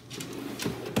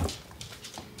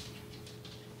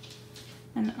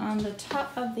 And on the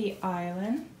top of the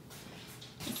island,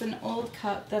 it's an old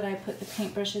cup that I put the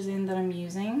paintbrushes in that I'm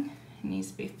using. It needs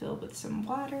to be filled with some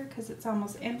water because it's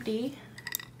almost empty.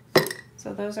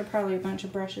 So those are probably a bunch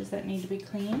of brushes that need to be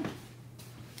cleaned.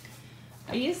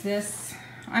 I use this,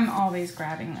 I'm always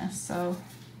grabbing this, so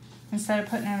instead of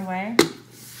putting it away,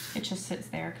 it just sits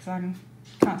there because I'm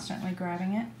constantly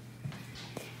grabbing it.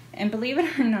 And believe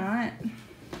it or not,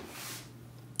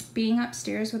 being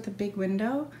upstairs with a big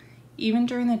window, even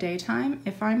during the daytime,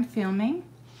 if I'm filming,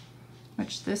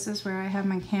 which this is where I have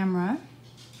my camera,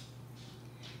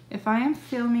 if I am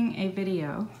filming a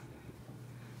video,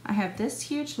 I have this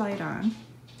huge light on,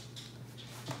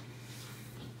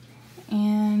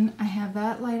 and I have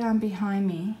that light on behind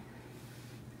me.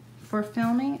 For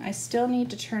filming, I still need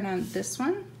to turn on this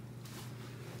one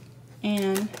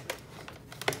and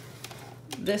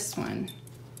this one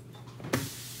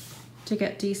to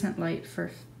get decent light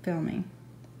for filming.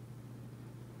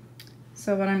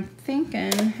 So what I'm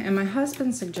thinking, and my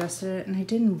husband suggested it and I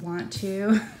didn't want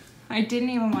to, I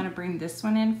didn't even want to bring this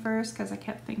one in first because I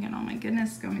kept thinking, oh my goodness,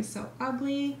 it's going to be so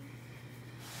ugly.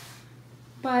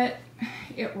 But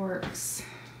it works.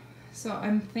 So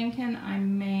I'm thinking I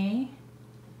may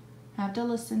have to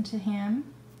listen to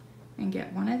him and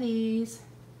get one of these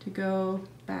to go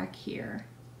back here.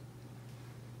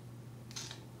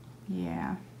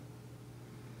 Yeah.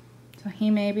 So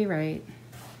he may be right.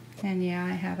 And yeah,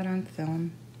 I have it on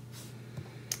film.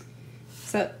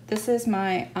 So this is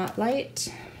my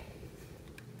light.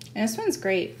 And this one's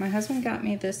great. My husband got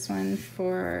me this one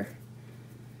for,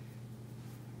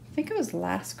 I think it was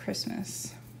last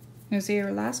Christmas. It was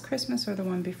either last Christmas or the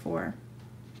one before.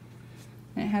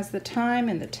 And it has the time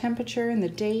and the temperature and the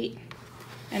date.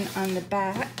 And on the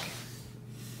back,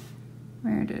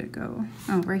 where did it go?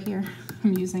 Oh, right here.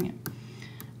 I'm using it.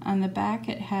 On the back,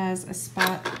 it has a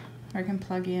spot where I can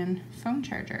plug in phone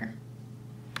charger.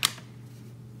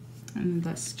 And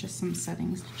that's just some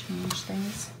settings to change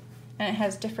things. And it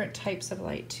has different types of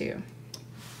light too.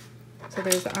 So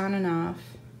there's on and off.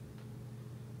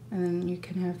 And then you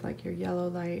can have like your yellow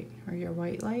light or your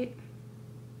white light.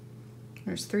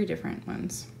 There's 3 different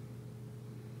ones.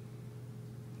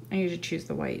 I usually choose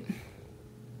the white.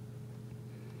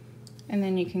 And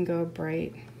then you can go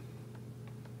bright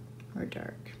or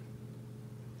dark.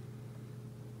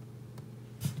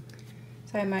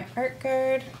 So I have my art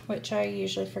guard, which I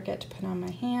usually forget to put on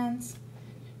my hands.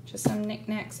 Just some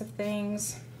knickknacks of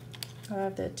things. I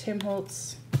have the Tim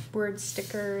Holtz word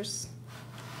stickers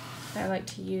that I like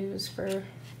to use for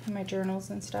my journals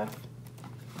and stuff.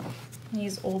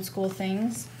 These old school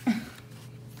things.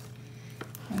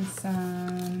 And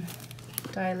some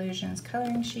Dilutions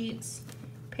coloring sheets,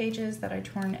 pages that I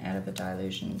torn out of a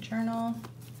Dilution journal,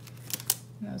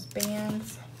 and those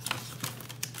bands.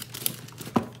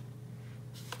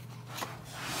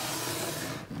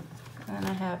 And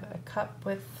I have a cup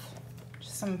with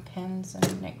just some pins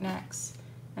and knickknacks,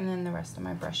 and then the rest of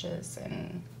my brushes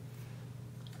and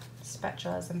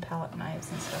spatulas and palette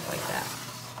knives and stuff like that.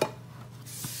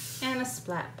 And a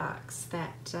splat box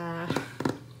that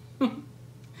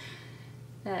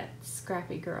that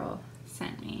Scrappy Girl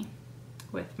sent me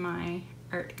with my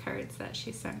art cards that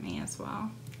she sent me as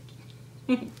well.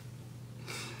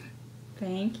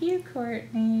 Thank you,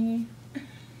 Courtney.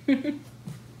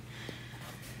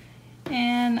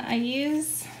 And I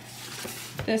use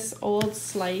this old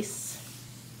slice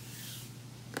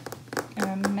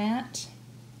mat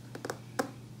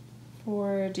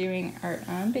for doing art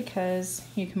on because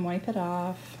you can wipe it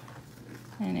off,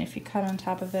 and if you cut on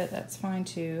top of it, that's fine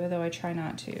too, although I try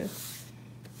not to.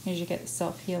 I usually get the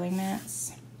self-healing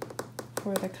mats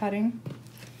for the cutting.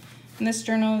 And this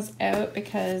journal is out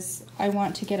because I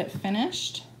want to get it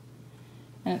finished,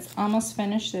 and it's almost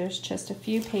finished. There's just a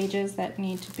few pages that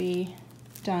need to be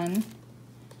done,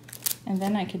 and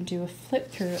then I can do a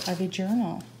flip through of a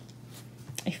journal,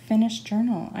 a finished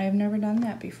journal. I have never done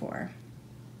that before.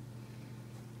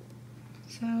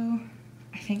 So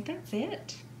I think that's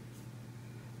it.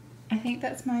 I think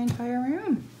that's my entire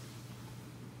room.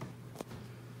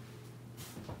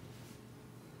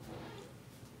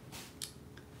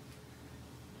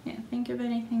 Can't think of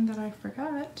anything that I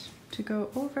forgot to go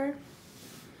over.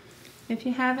 If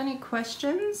you have any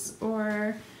questions,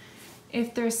 or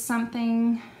if there's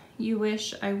something you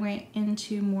wish I went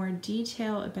into more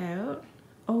detail about.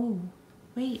 Oh,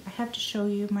 wait, I have to show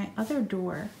you my other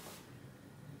door.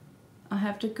 I'll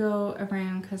have to go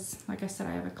around because, like I said,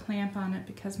 I have a clamp on it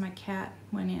because my cat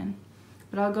went in.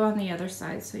 But I'll go on the other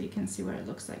side so you can see what it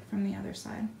looks like from the other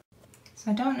side.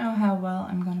 So I don't know how well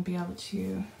I'm going to be able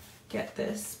to get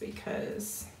this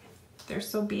because they're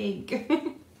so big.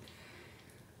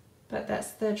 But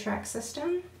that's the track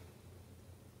system.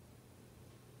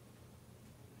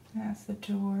 That's the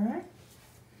door.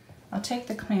 I'll take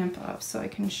the clamp off so I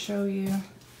can show you.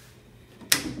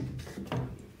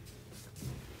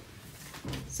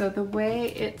 So the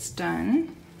way it's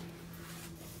done,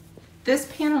 this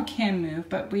panel can move,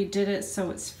 but we did it so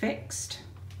it's fixed,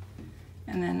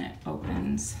 and then it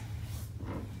opens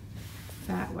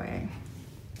that way.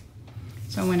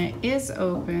 So when it is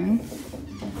open,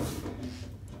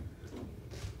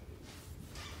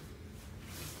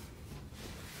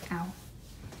 ow,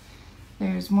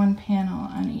 there's one panel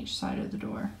on each side of the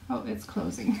door. Oh, it's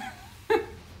closing.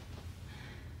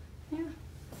 Yeah,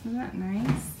 isn't that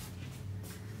nice?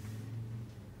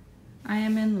 I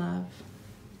am in love.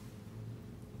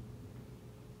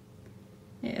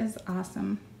 It is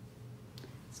awesome.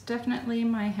 It's definitely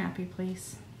my happy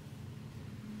place.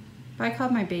 But I call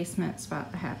my basement spot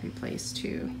a happy place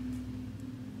too.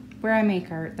 Where I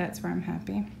make art, that's where I'm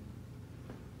happy.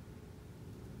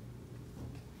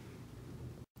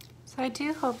 So I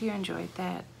do hope you enjoyed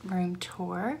that room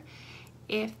tour.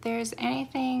 If there's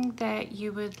anything that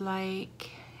you would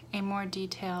like a more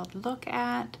detailed look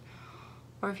at,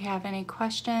 or if you have any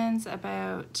questions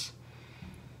about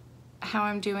how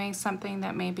I'm doing something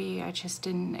that maybe I just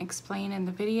didn't explain in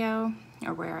the video,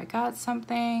 or where I got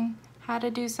something, how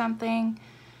to do something,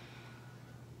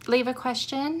 leave a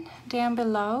question down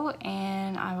below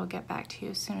and I will get back to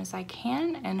you as soon as I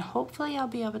can, and hopefully I'll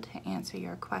be able to answer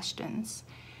your questions.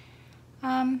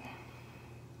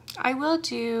 I will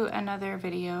do another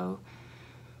video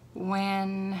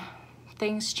when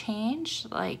things change,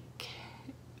 like,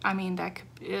 I mean,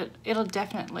 it'll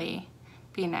definitely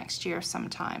be next year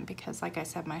sometime, because like I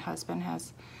said, my husband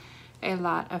has a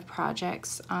lot of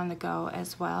projects on the go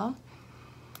as well.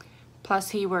 Plus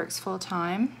he works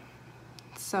full-time,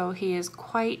 so he is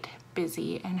quite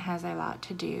busy and has a lot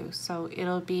to do. So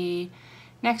it'll be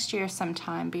next year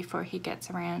sometime before he gets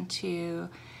around to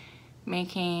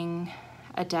making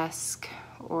a desk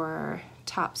or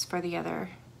tops for the other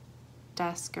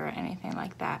desk or anything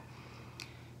like that.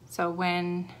 So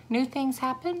when new things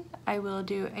happen, I will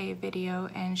do a video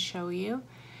and show you.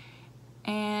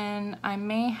 And I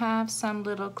may have some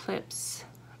little clips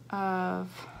of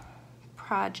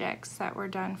projects that were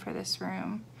done for this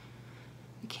room.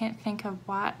 I can't think of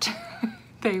what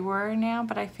they were now,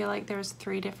 but I feel like there's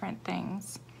 3 different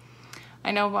things.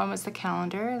 I know one was the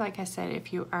calendar. Like I said,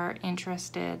 if you are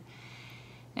interested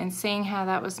in seeing how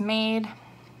that was made,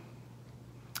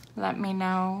 let me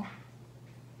know.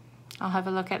 I'll have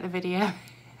a look at the video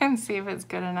and see if it's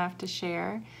good enough to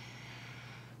share.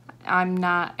 I'm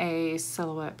not a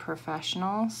silhouette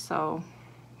professional, so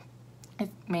it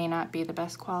may not be the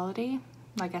best quality.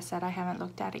 Like I said, I haven't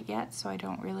looked at it yet, so I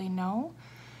don't really know.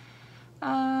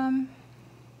 Oh,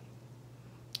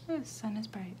 the sun is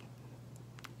bright.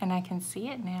 And I can see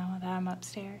it now that I'm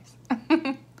upstairs.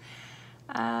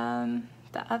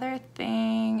 The other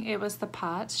thing, it was the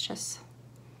pots, just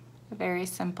very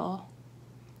simple.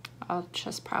 I'll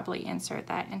just probably insert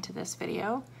that into this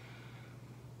video.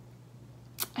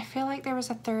 I feel like there was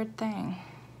a 3rd thing.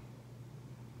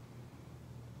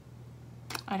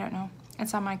 I don't know.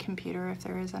 It's on my computer if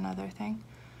there is another thing.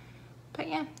 But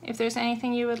yeah, if there's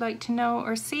anything you would like to know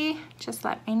or see, just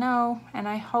let me know. And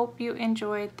I hope you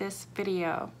enjoyed this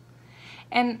video.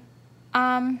 And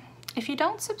if you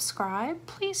don't subscribe,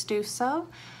 please do so.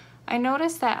 I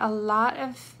noticed that a lot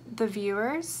of the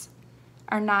viewers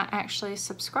are not actually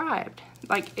subscribed.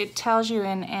 Like, it tells you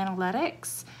in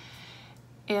analytics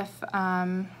if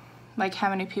like how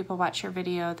many people watch your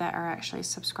video that are actually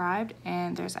subscribed,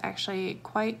 and there's actually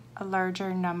quite a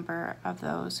larger number of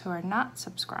those who are not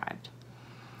subscribed.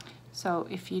 So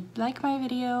if you like my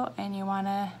video and you want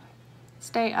to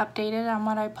stay updated on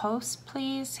what I post,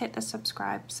 please hit the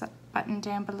subscribe button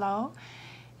down below.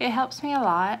 It helps me a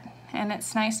lot, and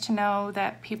it's nice to know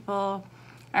that people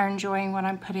are enjoying what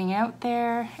I'm putting out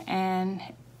there, and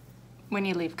when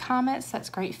you leave comments, that's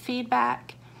great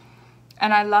feedback.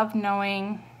 And I love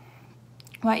knowing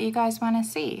what you guys want to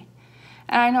see.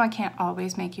 And I know I can't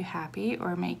always make you happy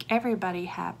or make everybody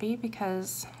happy,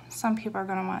 because some people are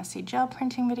going to want to see gel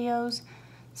printing videos,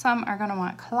 some are going to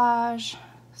want collage,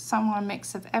 some want a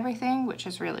mix of everything, which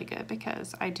is really good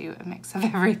because I do a mix of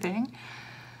everything.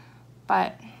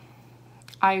 But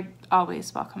I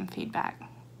always welcome feedback.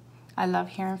 I love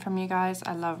hearing from you guys.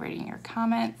 I love reading your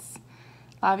comments.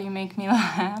 A lot of you make me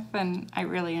laugh, and I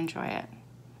really enjoy it.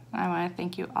 I want to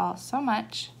thank you all so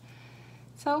much.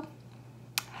 So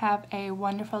have a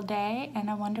wonderful day and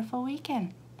a wonderful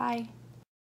weekend. Bye.